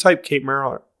Mara? Can you type Kate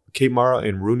Mara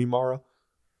and Rooney Mara?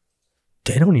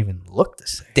 They don't even look the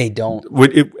same. They don't.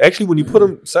 Actually, when you put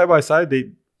them side by side,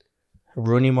 they...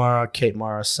 Rooney Mara, Kate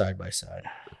Mara, side by side.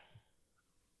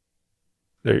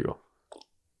 There you go.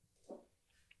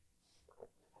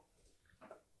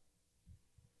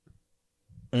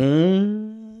 I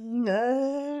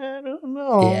don't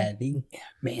know. Yeah,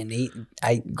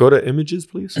 I Go to images,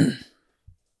 please.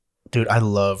 Dude, I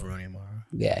love Rooney Mara.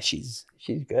 yeah, she's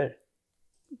good.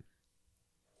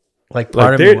 Like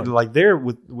part of me, They're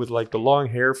with like the long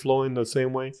hair flowing the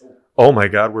same way. Oh my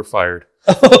God, we're fired.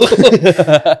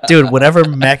 dude. Whenever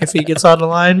McAfee gets on the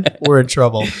line, we're in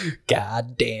trouble.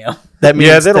 God damn. That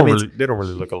means They don't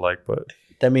really look alike, but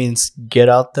that means get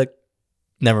out the.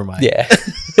 Never mind. Yeah.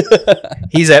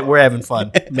 We're having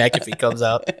fun. McAfee comes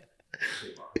out.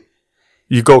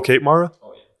 you go Kate Mara.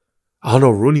 Oh yeah. I don't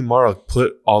know. Rooney Mara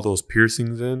put all those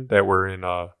piercings in that were in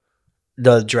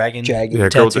The dragon girl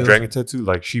with the dragon tattoo.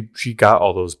 Like she got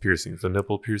all those piercings, the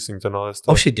nipple piercings and all that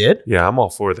stuff. Oh, she did? Yeah, I'm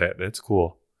all for that. That's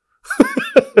cool.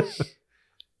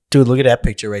 Dude, look at that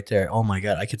picture right there. Oh my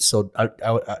God,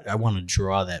 I want to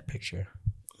draw that picture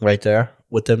right there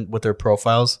with their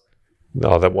profiles.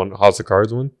 No, that one House of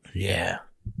Cards one. Yeah.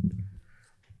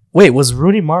 Wait, was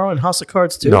Rooney Mara in House of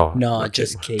Cards too? No,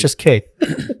 just Kate. Just Kate.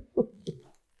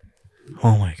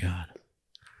 Oh my God.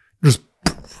 Just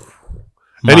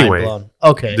Mind anyway. blown.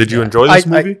 Okay. Did you enjoy this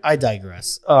movie? I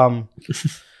digress.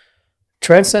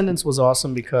 Transcendence was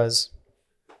awesome because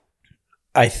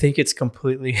I think it's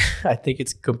completely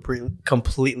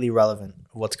relevant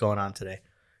of what's going on today.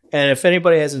 And if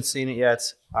anybody hasn't seen it yet,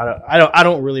 I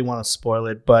don't really want to spoil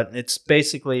it, but it's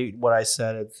basically what I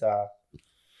said. It's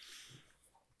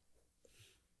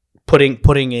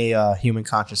putting a human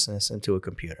consciousness into a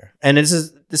computer, and this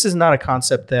is not a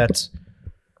concept that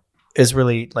is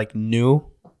really like new.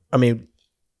 I mean,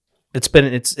 it's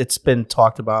been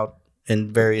talked about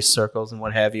in various circles and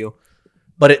what have you,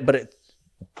 but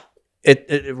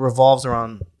it revolves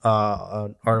around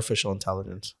artificial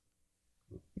intelligence.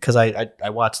 Because I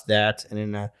watched that, and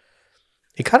then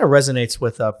it kind of resonates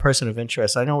with Person of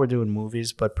Interest. I know we're doing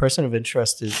movies, but Person of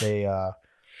Interest is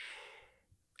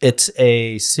it's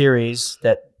a series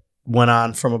that went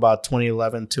on from about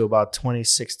 2011 to about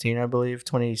 2016, I believe,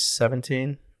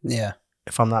 2017. Yeah,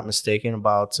 if I'm not mistaken,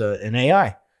 about an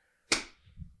AI,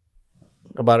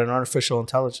 about an artificial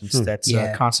intelligence that's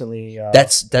constantly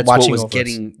that's what was over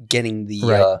getting the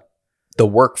Right. The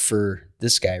work for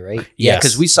this guy, right? Yes.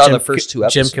 Because we saw the first two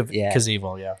episodes. Jim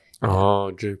Caviezel, yeah.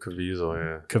 Oh, Jim Caviezel,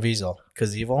 yeah. Caviezel.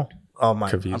 Oh my!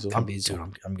 Caviezel.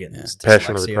 I'm getting this.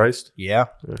 Passion of the Christ. Yeah,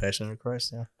 Passion of the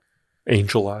Christ. Yeah.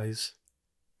 Angel Eyes.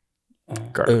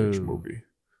 Garbage movie.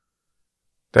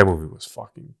 That movie was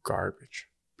fucking garbage.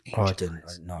 Oh, I didn't.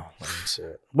 No, I didn't see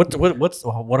it.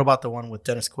 What about the one with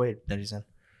Dennis Quaid that he's in?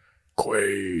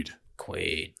 Quaid.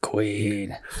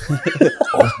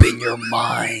 Open your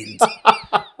mind.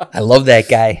 I love that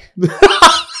guy.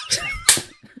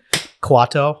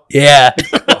 Quato. Yeah.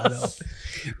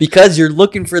 Because you're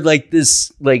looking for like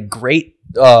this like great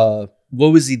what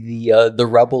was he, the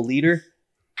rebel leader?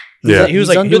 Yeah. He was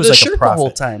under the shirt the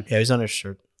whole time. Yeah, he's under his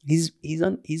shirt. He's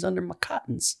under my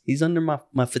cottons. He's under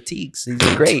my fatigues. He's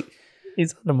great.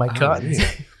 He's under my cottons.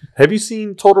 Have you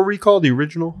seen Total Recall, the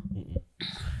original?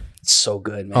 It's so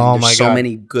good, man. Oh There's my so God.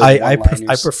 many good I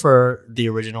one-liners. prefer the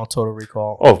original Total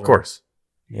Recall. Oh, of course.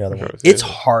 The other one. It's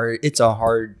hard. It's a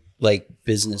hard like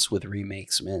business with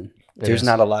remakes, man. There's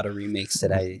not a lot of remakes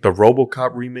that I. The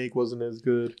RoboCop remake wasn't as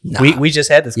good. Nah. We just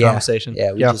had this conversation.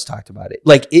 Yeah, we just talked about it.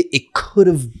 Like it could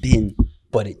have been,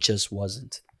 but it just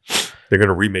wasn't. They're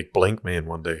gonna remake Blank Man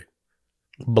one day.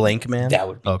 Blank Man. That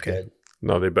would be good.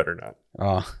 No, they better not.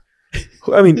 Oh,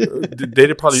 I mean,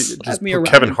 they'd probably just put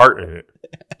Kevin Hart in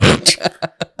it.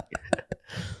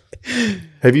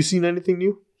 Have you seen anything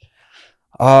new?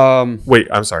 Wait,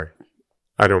 I'm sorry.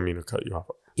 I don't mean to cut you off.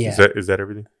 Yeah. Is that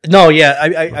everything? No,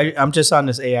 yeah. I'm just on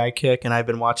this AI kick, and I've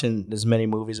been watching as many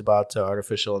movies about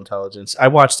artificial intelligence. I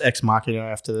watched Ex Machina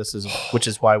after this, which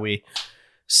is why we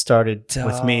started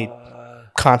with me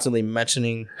constantly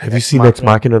mentioning. Have you seen Ex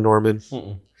Machina, Norman?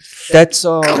 Mm-mm. That's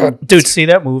dude. See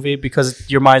that movie because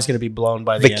your mind's gonna be blown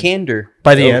by the end. Vikander.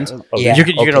 By the end, yeah, you're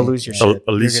gonna lose your shit.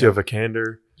 Alicia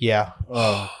Vikander. Yeah.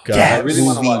 Oh god. That I really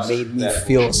want to movie watch made me that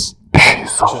feel. movie. I should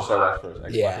start watching first.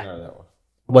 Ex Yeah. Machina or that one?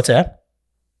 What's that?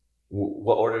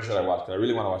 What order should I watch? 'Cause I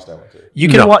really want to watch that one too. You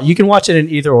can you can watch it in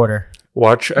either order.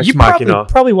 Watch Ex You Machina.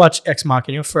 probably watch Ex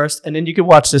Machina first, and then you can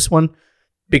watch this one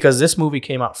because this movie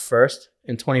came out first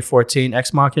in 2014.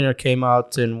 Ex Machina came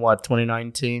out in what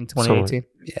 2019, 2018.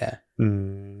 Yeah,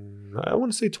 I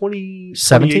want to say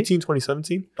 2018,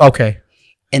 2017. Okay.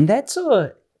 and that's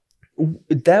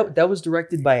that was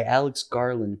directed by Alex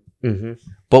Garland. Mm-hmm.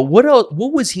 But what else?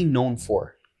 What was he known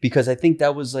for? Because I think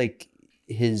that was like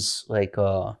his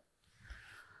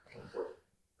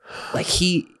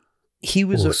he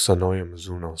was. Sonoya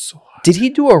Mizuno so hot. Did he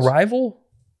do Arrival,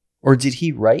 or did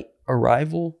he write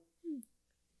Arrival?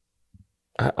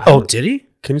 Did he?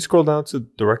 Can you scroll down to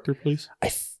director, please?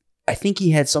 I think he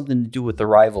had something to do with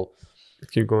Arrival.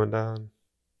 Keep going down.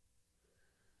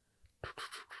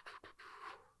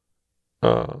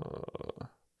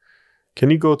 Can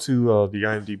you go to the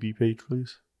IMDb page,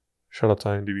 please? Shout out to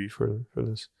IMDb for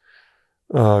this.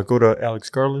 Go to Alex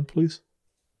Garland, please.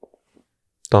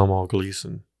 Domhnall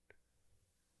Gleeson.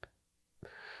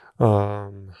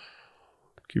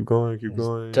 Keep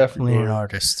going. Definitely an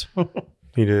artist.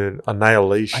 He did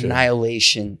Annihilation.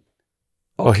 Annihilation.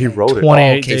 Oh, he wrote it.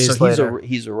 28 days so later.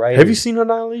 he's a writer. Have you seen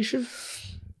Annihilation?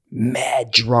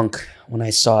 Mad drunk when I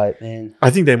saw it, man. I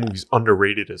think that movie's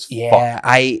underrated as fuck. Yeah,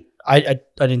 I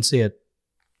didn't see it.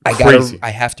 Crazy.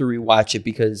 I have to rewatch it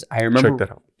because I remember Check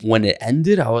that out. when it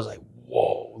ended, I was like,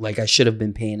 whoa, like I should have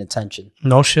been paying attention.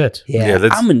 No shit. Yeah,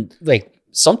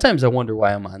 sometimes I wonder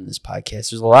why I'm on this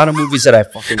podcast. There's a lot of movies that I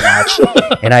fucking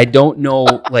watch and I don't know,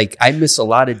 like I miss a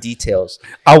lot of details.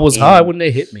 I was high when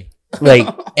they hit me. Like,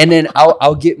 and then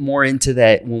I'll get more into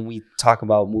that when we talk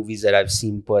about movies that I've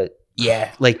seen. But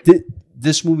yeah, like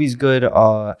this movie's good.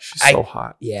 She's so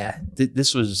hot. Yeah,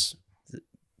 this was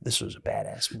a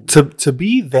badass movie. To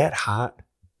be that hot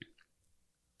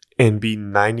and be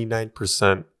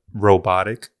 99%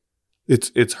 robotic,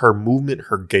 it's her movement,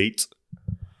 her gait,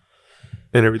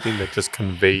 and everything that just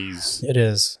conveys It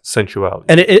is. sensuality.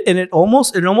 And it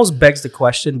almost begs the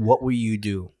question, what will you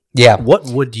do? Yeah, What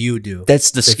would you do?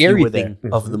 that's the if you scary were there?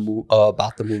 thing of the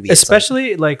about the movie. It's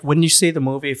Especially like when you see the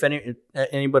movie, if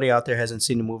anybody out there hasn't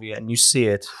seen the movie yet and you see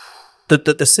it,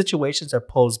 the situations are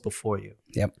posed before you.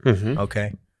 Mhm.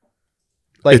 Okay.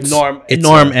 Like It's-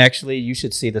 Norm, actually, you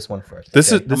should see this one first.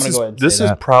 This okay?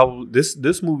 is probably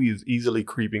this movie is easily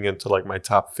creeping into like my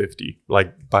top 50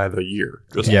 like by the year.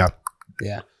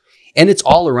 yeah, and it's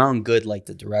all around good. Like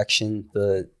the direction,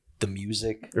 the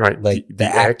music, Right. like the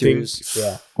actors.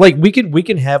 Yeah, like we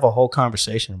can have a whole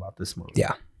conversation about this movie.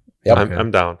 Yeah. Yep. I'm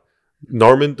down.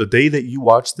 Norman, the day that you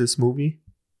watch this movie,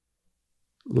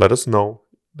 let us know.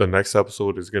 The next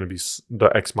episode is going to be the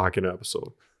Ex Machina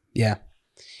episode. yeah.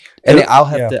 And then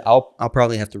I'll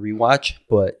probably have to rewatch,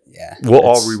 but yeah, We'll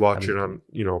all rewatch it on,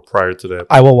 prior to that.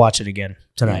 I will watch it again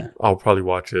tonight. I'll probably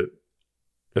watch it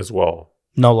as well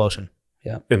No lotion.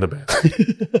 in the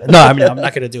bath. No, I mean I'm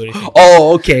not gonna do anything.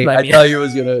 Oh, okay. I I mean- thought you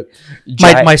was gonna.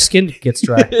 My skin gets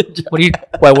dry.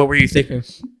 What were you thinking?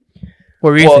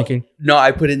 What were you thinking? No,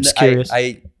 I put in Just curious.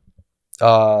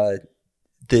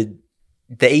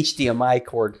 the HDMI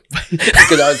cord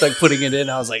because I was like putting it in.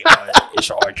 I was like, oh,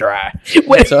 it's all dry.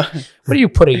 What, So, what are you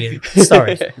putting in?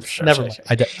 Sorry, never mind.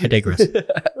 I digress.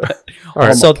 All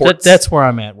right. So that's where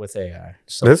I'm at with AI.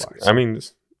 So far. I mean,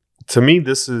 to me,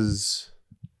 this is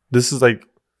like,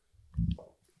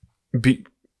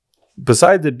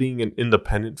 besides it being an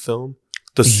independent film,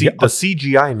 the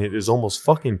CGI in it is almost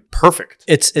fucking perfect.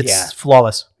 It's Yeah.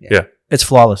 flawless. Yeah. It's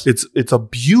flawless. It's a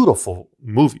beautiful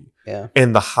movie. yeah,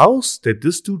 And the house that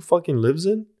this dude fucking lives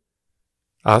in,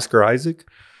 Oscar Isaac,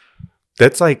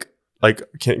 that's like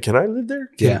can I live there?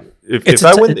 Yeah. If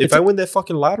I win that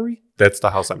fucking lottery, that's the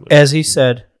house I'm living. As he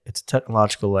said, it's a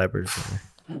technological laboratory.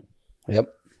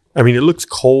 yep. I mean, it looks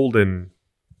cold and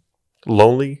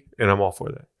lonely, and I'm all for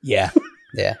that. Yeah.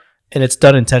 Yeah. And it's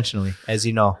done intentionally, as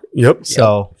you know. Yep.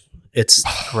 So it's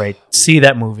great. See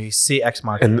that movie. See Ex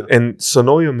Machina. And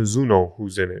Sonoya Mizuno,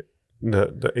 who's in it,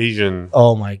 the Asian.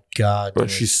 Oh my god, But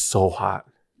dude. she's so hot.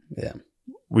 Yeah.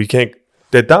 We can't.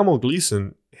 That Damo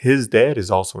Gleason, his dad is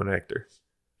also an actor.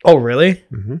 Oh really?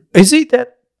 Mm-hmm. Is he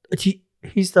that?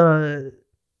 He's the.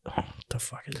 Oh, what the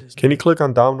fuck is this? Can you click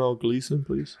on Damo Gleason,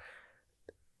 please?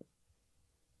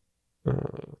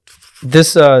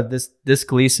 This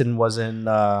Gleason was in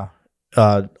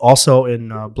also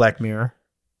in Black Mirror,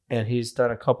 and he's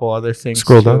done a couple other things.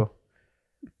 Scroll too. down.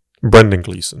 Brendan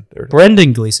Gleeson. There it is.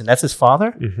 Brendan Gleeson, that's his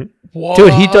father. Mm-hmm. What?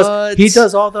 Dude, he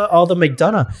does all the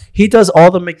McDonough. He does all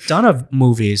the McDonough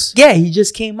movies. Yeah, he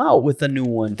just came out with a new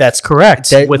one. That's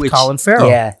correct. With Colin Farrell.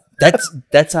 Yeah,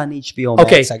 that's on HBO Max.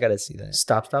 Okay. I gotta see that.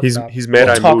 Stop. He's Mad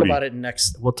We'll Eye talk Moody. about it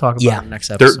next. We'll talk about Yeah. it next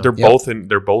They're episode.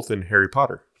 they're both in Harry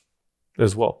Potter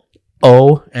as well.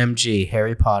 OMG,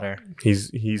 Harry Potter.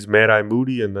 He's Mad Eye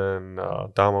Moody, and then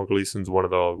Damo Gleason's one of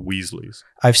the Weasleys.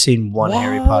 I've seen one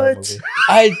Harry Potter What?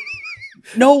 movie.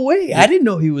 No way. I didn't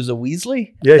know he was a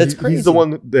Weasley. Yeah, That's crazy. he's the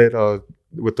one that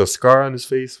with the scar on his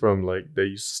face from like they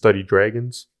used to study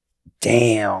dragons.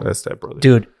 Damn. That's that brother.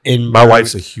 Dude, in My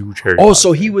wife's a huge Harry. Oh, Potter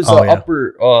so he fan. was Oh, yeah.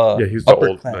 upper. Yeah, he's the upper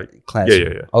old, class. like- class.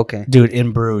 Yeah. Okay. Dude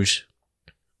in Bruges.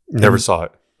 Never saw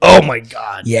it. Oh my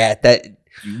god. Yeah, that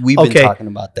we've Okay. been talking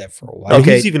about that for a while. And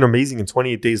Okay. he's even amazing in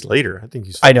 28 Days Later. I think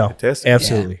he's I know. fantastic.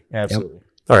 Absolutely. Absolutely.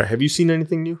 All right, have you seen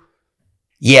anything new?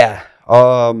 Yeah.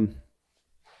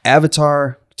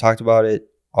 Avatar, talked about it.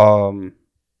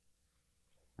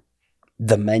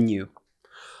 The Menu.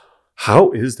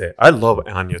 How is that? I love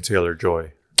Anya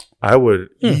Taylor-Joy. I would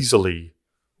easily.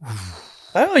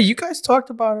 I don't know. You guys talked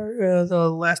about her the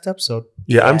last episode.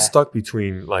 Yeah, I'm Yeah. stuck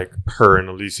between like her and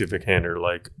Alicia Vikander.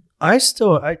 Like I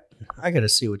gotta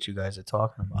see what you guys are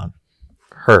talking about.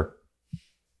 her.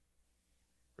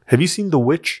 Have you seen The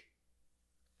Witch?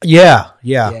 Yeah.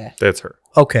 Yeah. That's her.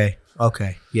 Okay.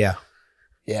 Yeah.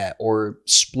 Yeah. Or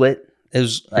Split. It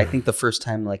was, I think, the first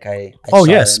time like I Oh,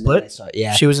 saw yeah, her, and then Split. I saw it.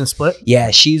 Yeah. She was in Split.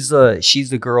 Yeah, she's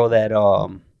the girl that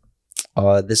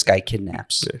this guy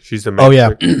kidnaps. Yeah, she's the main Oh,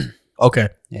 yeah. chick. Okay.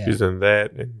 Yeah. She's in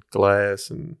that and Glass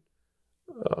and.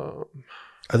 Are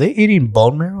they eating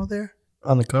bone marrow there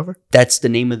on the cover? That's the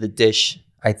name of the dish,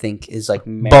 I think, is like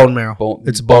marrow. Bone marrow. Bone,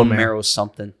 It's bone bone marrow. marrow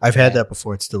something. I've had Yeah. that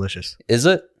before. It's delicious. Is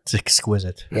it? It's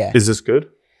exquisite. Yeah. Is this good?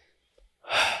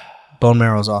 Bone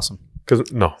marrow is awesome.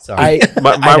 Because no, Sorry.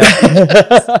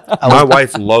 my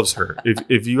wife loves her.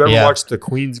 If you ever Yeah. watch The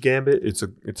Queen's Gambit,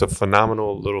 it's a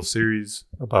phenomenal little series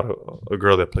about a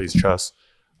girl that plays chess,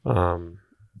 and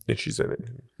she's in it.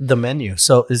 The Menu.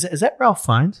 So is that Ralph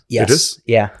Fiennes? Yes. It is?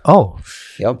 Yeah. Oh.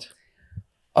 Yep.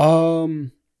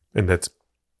 And that's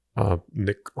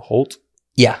Nick Holt.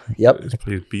 Yeah. Yep. He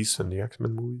plays Beast in the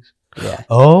X-Men movies. Yeah.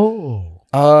 Oh.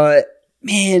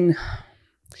 Man,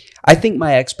 I think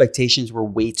my expectations were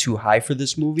way too high for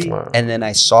this movie, Wow. and then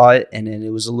I saw it, and then it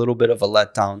was a little bit of a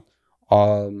letdown.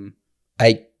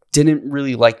 I didn't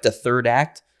really like the third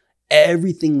act.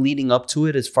 Everything leading up to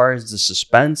it, as far as the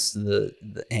suspense,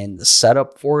 and the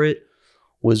setup for it,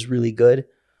 was really good.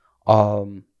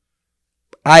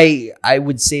 I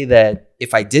would say that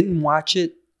if I didn't watch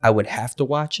it, I would have to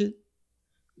watch it.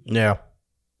 Yeah.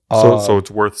 So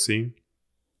it's worth seeing.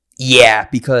 Yeah,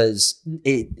 because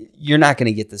you're not going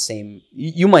to get the same.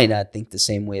 You might not think the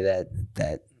same way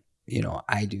that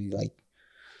I do. Like,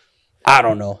 I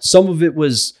don't know. Some of it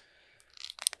was,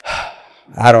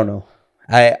 I don't know.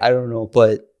 I don't know.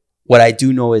 But what I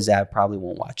do know is that I probably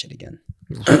won't watch it again.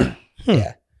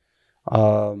 Yeah.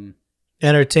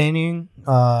 Entertaining.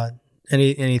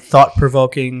 Any thought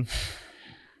provoking?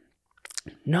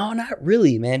 No, not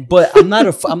really, man. But I'm not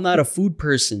a food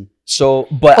person. So,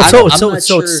 but So I'm not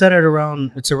sure. it's centered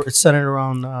around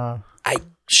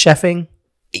chefing,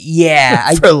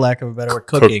 Yeah, for lack of a better word,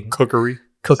 cooking,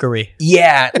 Cookery.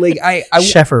 yeah. Like I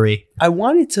chefery,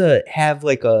 wanted to have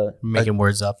like making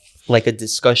words up. like a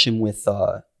discussion with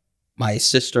my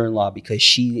sister-in-law, because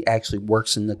she actually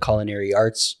works in the culinary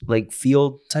arts like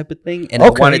field type of thing, and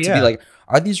Okay, I wanted to yeah. be like,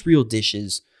 are these real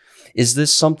dishes? Is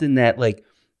this something that like,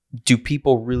 do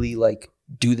people really like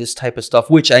do this type of stuff?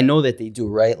 Which I know that they do,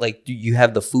 right? Like, you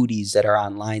have the foodies that are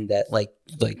online that like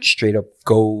straight up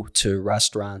go to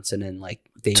restaurants and then like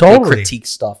they Totally. critique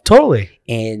stuff. Totally.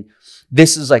 And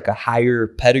this is like a higher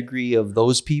pedigree of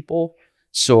those people.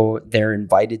 So they're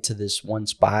invited to this one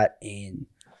spot, and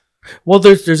Well,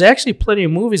 there's actually plenty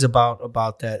of movies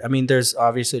about that. I mean, there's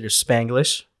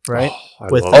Spanglish, right? I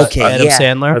With love it. Adam yeah.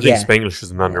 Sandler. I think Yeah. Spanglish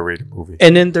is an underrated movie.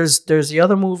 And then there's the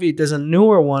other movie. There's a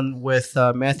newer one with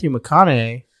Matthew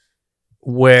McConaughey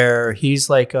where he's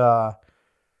like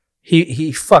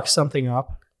he fucks something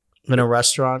up in a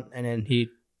restaurant, and then he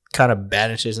kind of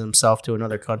banishes himself to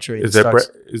another country. Is and that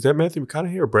starts- is that Matthew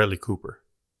McConaughey or Bradley Cooper?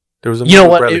 There was a you know movie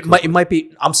with what? Bradley It Cooper. might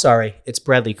be. I'm sorry. It's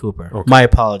Bradley Cooper. Okay. My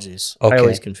apologies. Okay. I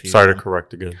always confuse. Sorry to them.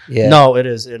 correct again. Yeah. No, it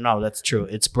is. No, that's true.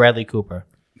 It's Bradley Cooper.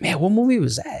 Man, what movie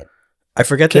was that? I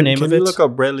forget the Can name of you it. look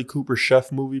up Bradley Cooper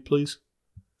chef movie, please?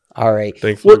 All right.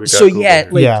 Thankfully, Well, we got so Google yeah,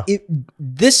 here. like Yeah.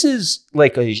 this is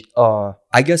like a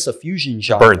I guess a fusion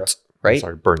genre. Burnt. right? I'm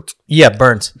sorry, burnt. Yeah,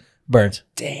 burnt.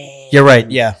 Dang. You're right.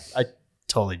 Yeah, I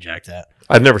totally jacked that.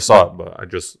 I never saw it, but I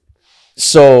just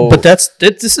So But this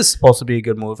is supposed to be a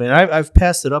good movie, and I've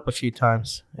passed it up a few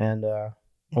times, and I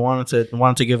wanted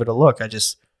to give it a look. I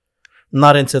just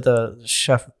not into the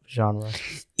chef genre.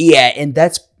 yeah, and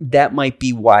that might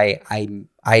be why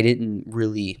I didn't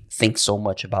really think so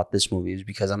much about this movie, is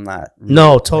because I'm not really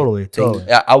No, totally.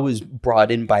 I was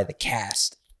brought in by the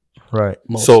cast. Right.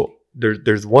 Mostly. so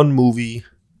there's one movie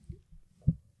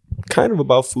kind of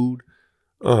about food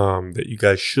that you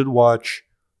guys should watch.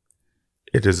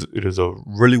 It is a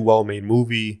really well made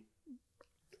movie,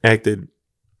 acted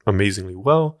amazingly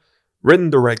well, written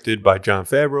directed by Jon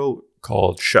Favreau,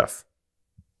 called Chef.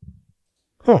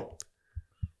 Huh.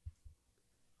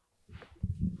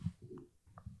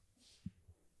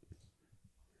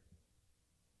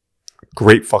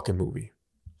 Great fucking movie.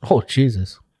 Oh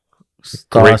Jesus.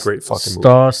 Great fucking movie.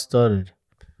 Star-studded.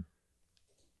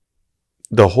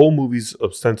 The whole movie's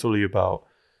ostensibly about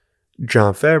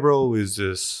Jon Favreau is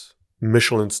this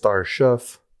Michelin star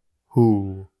chef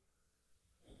who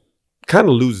kind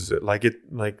of loses it.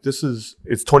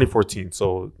 It's 2014,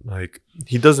 so like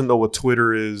he doesn't know what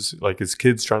Twitter is. Like his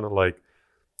kid's trying to like,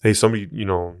 hey, somebody,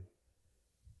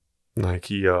 like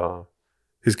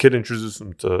his kid introduces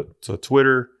him to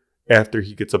Twitter after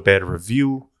he gets a bad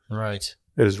review Right.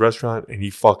 at his restaurant, and he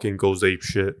fucking goes ape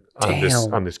shit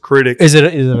Damn. on this critic. Is it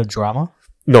a drama?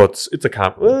 No, it's a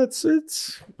comp. It's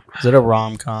Is it a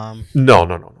rom-com?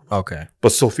 no. Okay.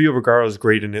 But Sofia Vergara is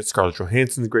great in it. Scarlett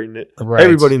Johansson's great in it. Right.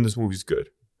 Everybody in this movie's good.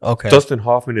 Okay. Dustin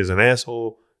Hoffman is an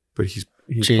asshole, but he's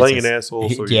Jesus. playing an asshole,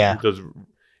 so Yeah. he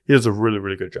does a really,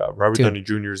 really good job. Robert Dude. Downey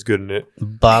Jr. is good in it.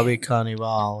 Bobby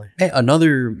Cannavale. Hey,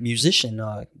 another musician,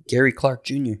 Gary Clark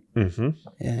Jr. Mm-hmm.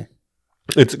 Yeah.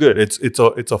 It's good.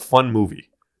 It's a fun movie.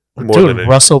 More Dude, than anything.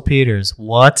 Russell Peters.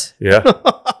 What? Yeah.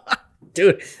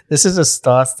 Dude, this is a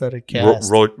star-studded cast.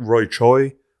 Roy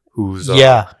Choi, who's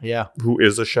yeah. who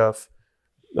is a chef.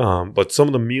 But some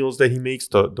of the meals that he makes,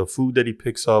 the food that he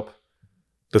picks up,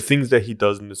 the things that he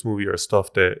does in this movie are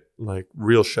stuff that like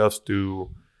real chefs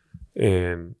do.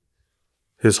 And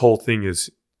his whole thing is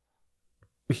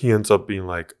he ends up being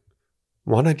like,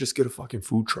 why not just get a fucking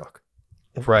food truck?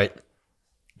 Right.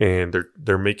 And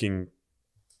they're making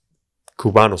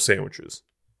Cubano sandwiches.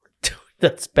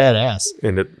 That's badass.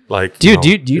 And it like Dude, do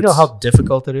you know it's- how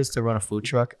difficult it is to run a food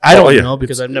truck? I don't yeah. know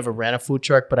because I've never ran a food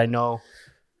truck, but I know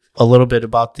a little bit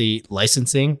about the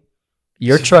licensing.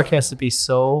 Your truck has to be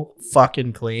so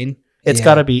fucking clean. It's Yeah.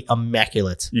 got to be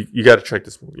immaculate. you got to check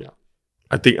this movie out.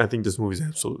 I think this movie is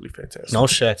absolutely fantastic. No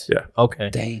shit. Yeah.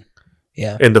 Okay. Dang.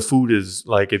 Yeah. And the food is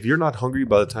like, if you're not hungry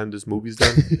by the time this movie's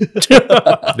done,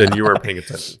 then you weren't paying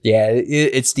attention. Yeah,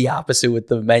 it's the opposite with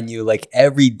the menu. Like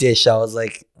every dish, I was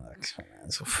like,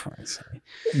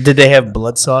 Did they have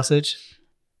blood sausage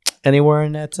anywhere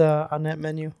in that on that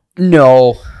menu?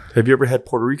 no. Have you ever had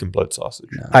Puerto Rican blood sausage?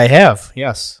 No. I have.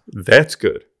 Yes. That's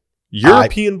good.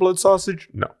 European blood sausage?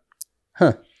 No.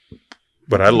 Huh.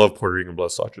 But I love Puerto Rican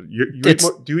blood sausage. It's-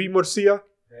 Do you eat morcilla?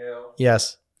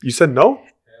 Yes. You said no?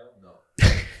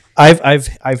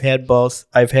 I've had both.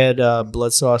 I've had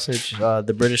blood sausage,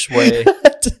 the British way.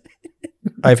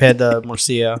 I've had the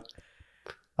morcilla.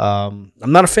 I'm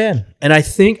not a fan, and I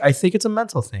think it's a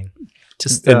mental thing.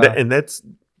 Just And that's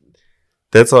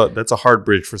a hard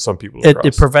bridge for some people to it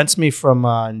cross. prevents me from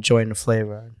enjoying the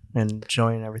flavor and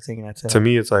enjoying everything that's in To it.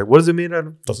 me, it's like, what is it made out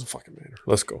of? Doesn't fucking matter.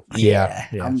 Let's go. Yeah.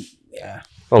 Yeah.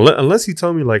 Unless you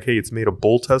tell me like, hey, it's made of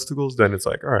bull testicles, then it's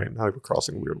like, all right, now we're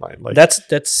crossing a weird line. Like That's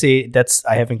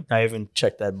I haven't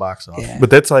checked that box off. Yeah. but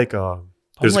that's like I'm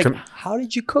there's like, a how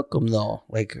did you cook them though?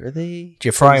 Like, are they? Do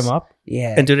you fry them up?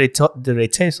 Yeah. And do they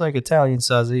taste like Italian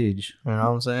sausage? You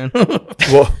know what I'm saying?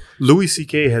 well, Louis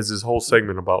C.K. has this whole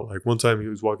segment about like one time he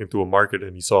was walking through a market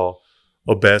and he saw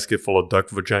a basket full of duck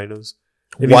vaginas.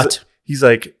 And What? He's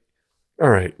like, all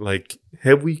right, like,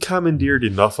 have we commandeered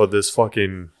enough of this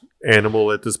fucking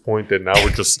animal at this point that now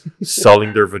we're just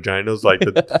selling their vaginas. Like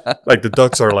the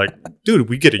ducks are like, dude,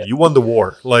 we get it. You won the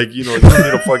war. Like, you know, you don't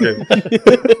need a fucking.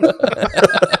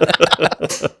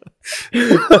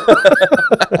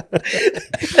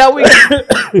 Now we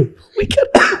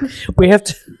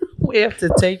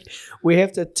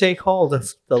have to take hold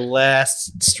of the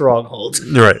last stronghold,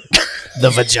 Right. the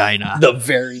vagina. The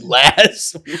very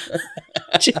last.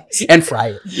 And fry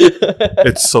it.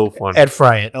 It's so fun. And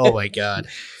fry it. Oh my god.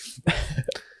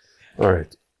 All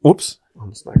right. Whoops. I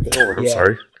almost knocked it over. I'm Yeah.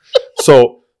 sorry.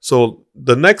 So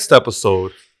the next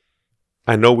episode,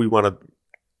 I know we want to.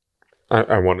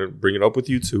 I want to bring it up with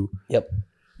you too. Yep.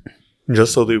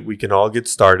 Just so that we can all get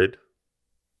started.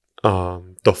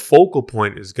 The focal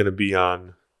point is going to be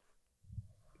on.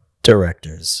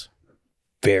 Directors.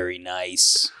 Very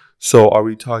nice. So are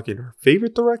we talking our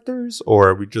favorite directors, or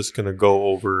are we just going to go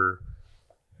over?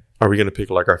 Are we going to pick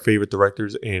like our favorite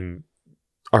directors and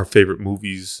our favorite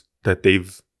movies that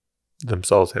they've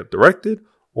themselves have directed,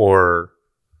 or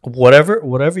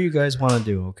Whatever you guys want to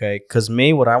do, okay? Because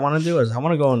what I want to do is I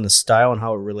want to go in the style and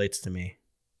how it relates to me.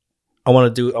 I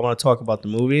want to talk about the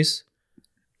movies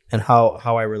and how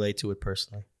I relate to it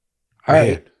personally. All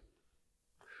right.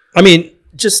 I mean,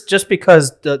 just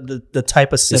because the type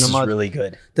of This is cinema, really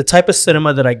good. the type of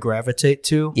cinema that I gravitate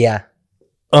to. Yeah.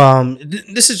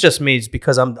 This is just me. It's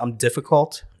because I'm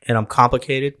difficult and I'm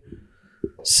complicated.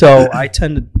 So I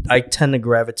tend to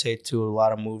gravitate to a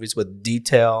lot of movies with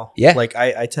detail. Yeah. Like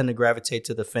I tend to gravitate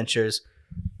to the Finchers.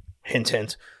 Hint,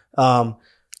 hint.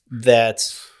 That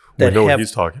we know what have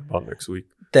he's talking about next week?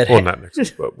 that Well, ha- not next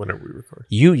week, but whenever we record.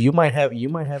 you might have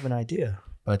an idea,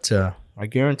 but I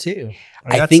guarantee you,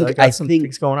 I got think some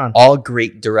things going on. all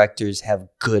great directors have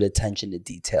good attention to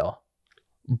detail,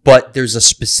 but there's a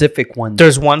specific one.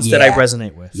 There's ones that I Yeah.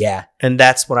 resonate with, Yeah. and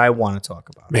that's what I want to talk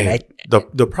about. Man,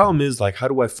 the problem is like, how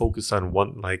do I focus on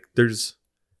one? Like, there's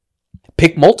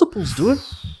Pick multiples, dude.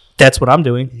 That's what I'm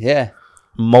doing. Yeah.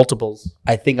 Multiples.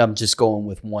 I think I'm just going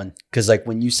with one. Because like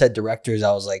when you said directors,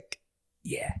 I was like,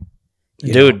 yeah.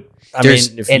 You Dude, know? I There's-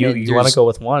 mean, if and you then want to there's- go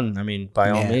with one, I mean, by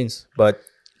all Yeah. means. But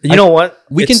you know what?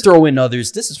 We can It's- throw in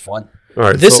others. This is fun. all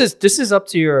right. This so is up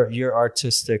to your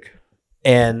artistic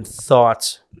and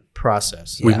thought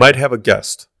process. we Yeah. might have a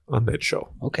guest on that show.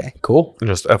 Okay, cool.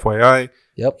 Just FYI,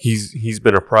 Yep. he's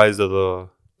been apprised of the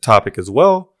topic as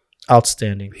well.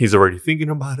 Outstanding. He's already thinking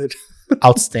about it because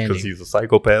Outstanding. he's a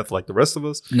psychopath like the rest of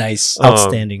us. Nice.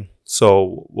 Outstanding.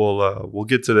 So we'll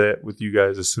get to that with you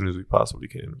guys as soon as we possibly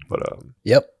can. But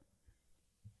Yep.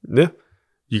 yeah,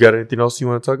 you got anything else you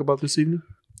want to talk about this evening?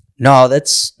 No,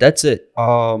 that's it.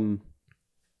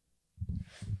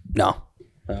 No,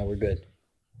 we're good.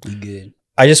 We good.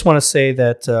 I just want to say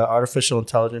that artificial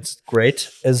intelligence is great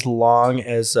as long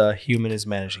as a human is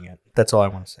managing it. That's all I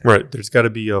want to say. Right, there's got to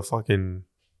be a fucking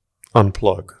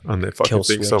unplug on that fucking Kill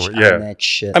thing switch somewhere. on Yeah, that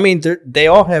shit. I mean, they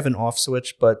all have an off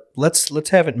switch, but let's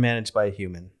have it managed by a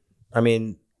human. I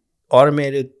mean,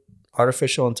 automated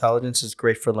artificial intelligence is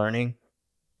great for learning.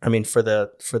 I mean, for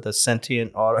the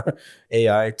sentient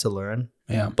AI to learn.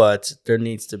 Yeah. But there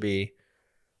needs to be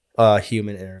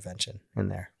human intervention in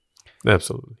there.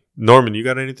 absolutely. Norman, you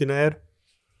got anything to add?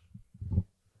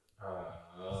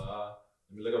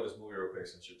 Let me look up this movie real quick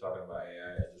since you're talking about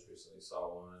AI. I just recently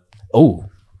saw one. Oh.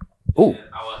 And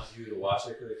I want you to watch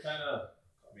it because it kind of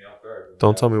caught me off guard.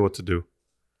 Don't tell me what to do.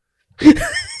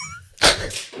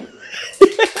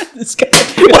 This guy.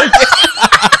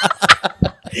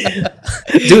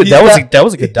 Dude, that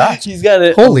was a good dodge. He's got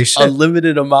a Holy shit.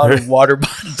 unlimited amount of water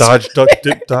bottles. Dodge, duck,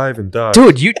 dip, dive, and dodge.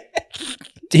 Dude,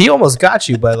 he almost got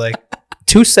you by like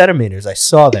 2 centimeters. I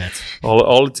saw that.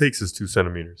 All it takes is 2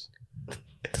 centimeters.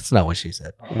 That's not what she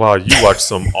said. Wow, you watch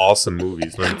some awesome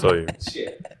movies, let me tell you.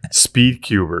 Shit. Speed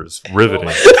Cubers, riveting.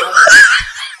 My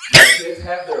kids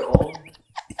have their own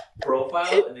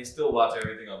profile and they still watch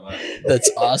everything online. That's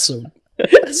awesome.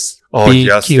 Oh, Speed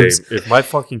Yes Cubes. Day. If my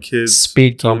fucking kids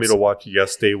Speed tell me Cubes. to watch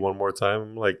Yes Day one more time,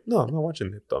 I'm like, no, I'm not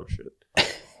watching that dumb shit.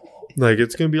 Like,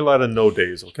 it's going to be a lot of no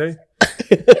days, okay?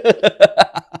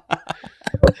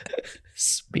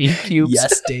 Speed cubes.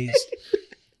 Yes, days.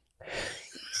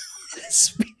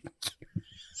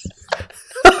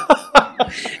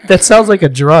 That sounds like a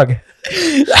drug.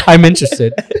 I'm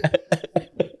interested.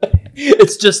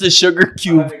 It's just a sugar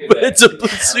cube, but it's a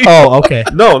placebo. Oh, okay.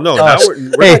 No, now Gosh.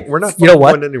 we're not you know fucking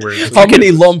what? going anywhere. How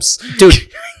many lumps? Dude.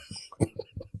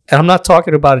 And I'm not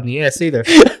talking about in the ass either.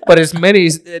 But as many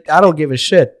as I don't give a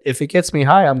shit. If it gets me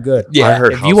high, I'm good. Yeah. I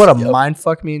heard If you want to mind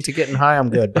fuck me into getting high, I'm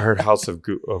good. I heard House of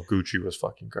Gucci was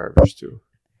fucking garbage, too.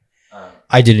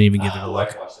 I didn't even give it a My look.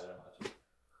 wife watched that. I watched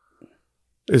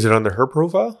it. Is it under her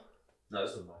profile? No,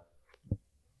 this is mine.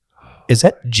 Is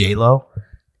that J-Lo?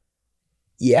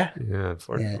 Yeah. Yeah,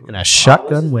 unfortunately. And a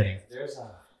shotgun wedding. There's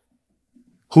a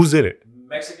Who's in it?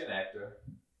 Mexican actor.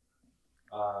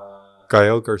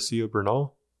 Gael Garcia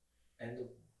Bernal. End of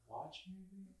Watch,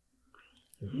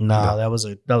 maybe? No, that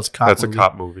was cop. That's movie. a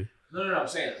cop movie. No, I'm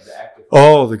saying the actor.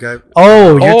 Oh, the guy.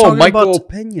 Oh, you're talking Michael about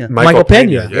Pena. Michael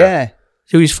Pena. Yeah.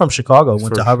 He's from Chicago.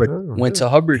 Went to From Hubbard. Chicago, Went yeah. to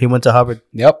Hubbard. He went to Hubbard.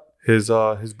 Yep. His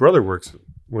brother works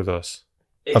with us.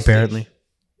 Apparently.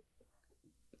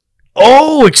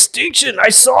 Oh, Extinction! I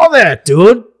saw that,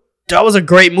 dude. That was a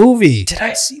great movie, Did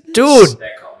I see this? dude.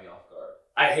 That caught me off guard.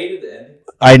 I hated the ending.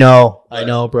 I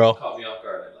know, bro. Caught me off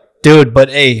guard. I liked it. Dude, but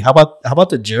hey, how about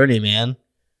the journey, man?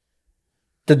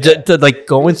 The like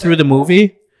going through the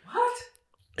movie. What?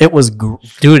 It was,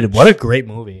 dude. What a great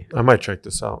movie, I might check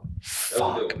this out.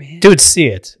 Fuck, man. dude. See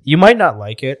it. You might not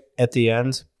like it at the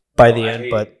end, by the end,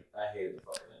 but I hated the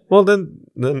fucking ending. Well,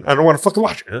 then I don't want to fucking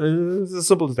watch it. It's as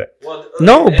simple as that. Well,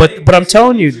 no, the but ending I'm was-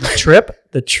 telling you,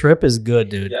 the trip is good,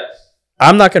 dude. Yes.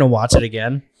 I'm not gonna watch it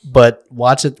again, but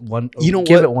watch it one. You know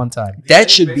give what? it one time. That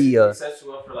should be a. Sets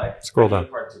you up for like Scroll down.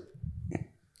 part 2.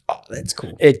 Oh, that's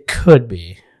cool. It could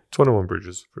be. 21 Bridges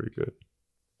is pretty good.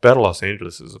 Battle Los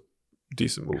Angeles is a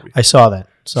decent movie. I saw that.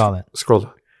 Scroll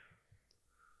down.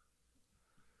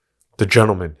 The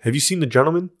Gentleman. Have you seen The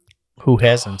Gentleman? Who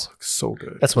hasn't? So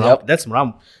good. That's what Yep. that's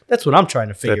what I'm trying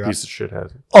to That figure piece out. of shit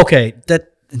has it. Okay,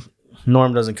 that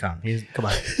Norm doesn't count. Come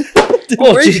on.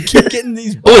 Oh, where do you keep getting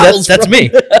these Oh, bottles that's from? me.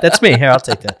 That's me. Here, I'll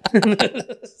take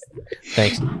that.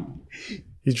 Thanks.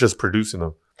 He's just producing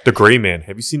them. The Gray Man.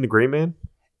 Have you seen The Gray Man?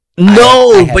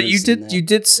 No, I but haven't you seen did. that. You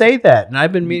did say that, and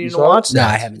I've been meaning to saw it? watch No,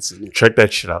 that. I haven't seen it. Check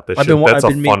that shit out. That I've shit, been- that's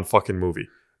I've a been fun fucking movie.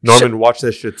 Norman, watch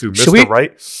that shit too. should Mr. we-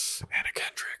 Right? Anna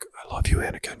Kendrick. I love you,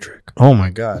 Anna Kendrick. Oh my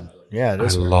god. Yeah, it I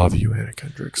is. love you, Anna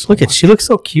Kendrick. So Look at much. she looks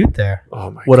so cute there.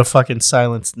 Oh my What a fucking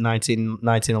silence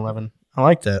 1911. I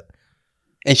like that.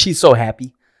 And she's so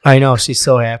happy. I know she's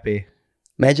so happy.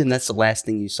 Imagine that's the last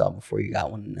thing you saw before you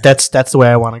got one. That's the way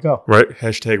I want to go. Right?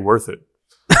 Hashtag worth it.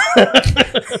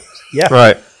 Yeah. All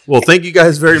right. Well, thank you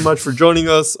guys very much for joining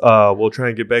us. We'll try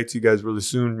and get back to you guys really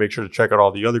soon. Make sure to check out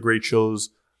all the other great shows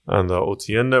on the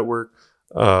OTN network.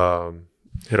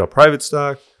 Hit up Private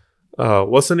Stock.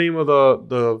 What's the name of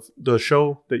the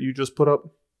show that you just put up?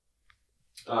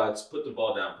 It's Put the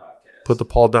Ball Down podcast. Put the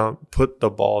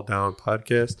ball down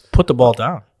podcast. Put the ball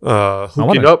down.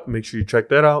 Hooking Up. Make sure you check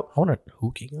that out. I want to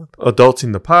hooking up.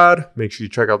 Adulting the Pod. Make sure you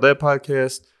check out that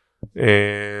podcast.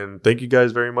 And thank you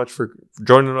guys very much for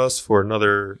joining us for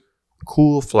another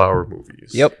cool flower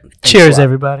movies. Yep. Cheers,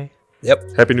 everybody.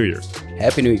 Yep. Happy New Year's.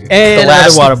 Happy New Year. And The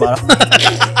last another water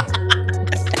bottle.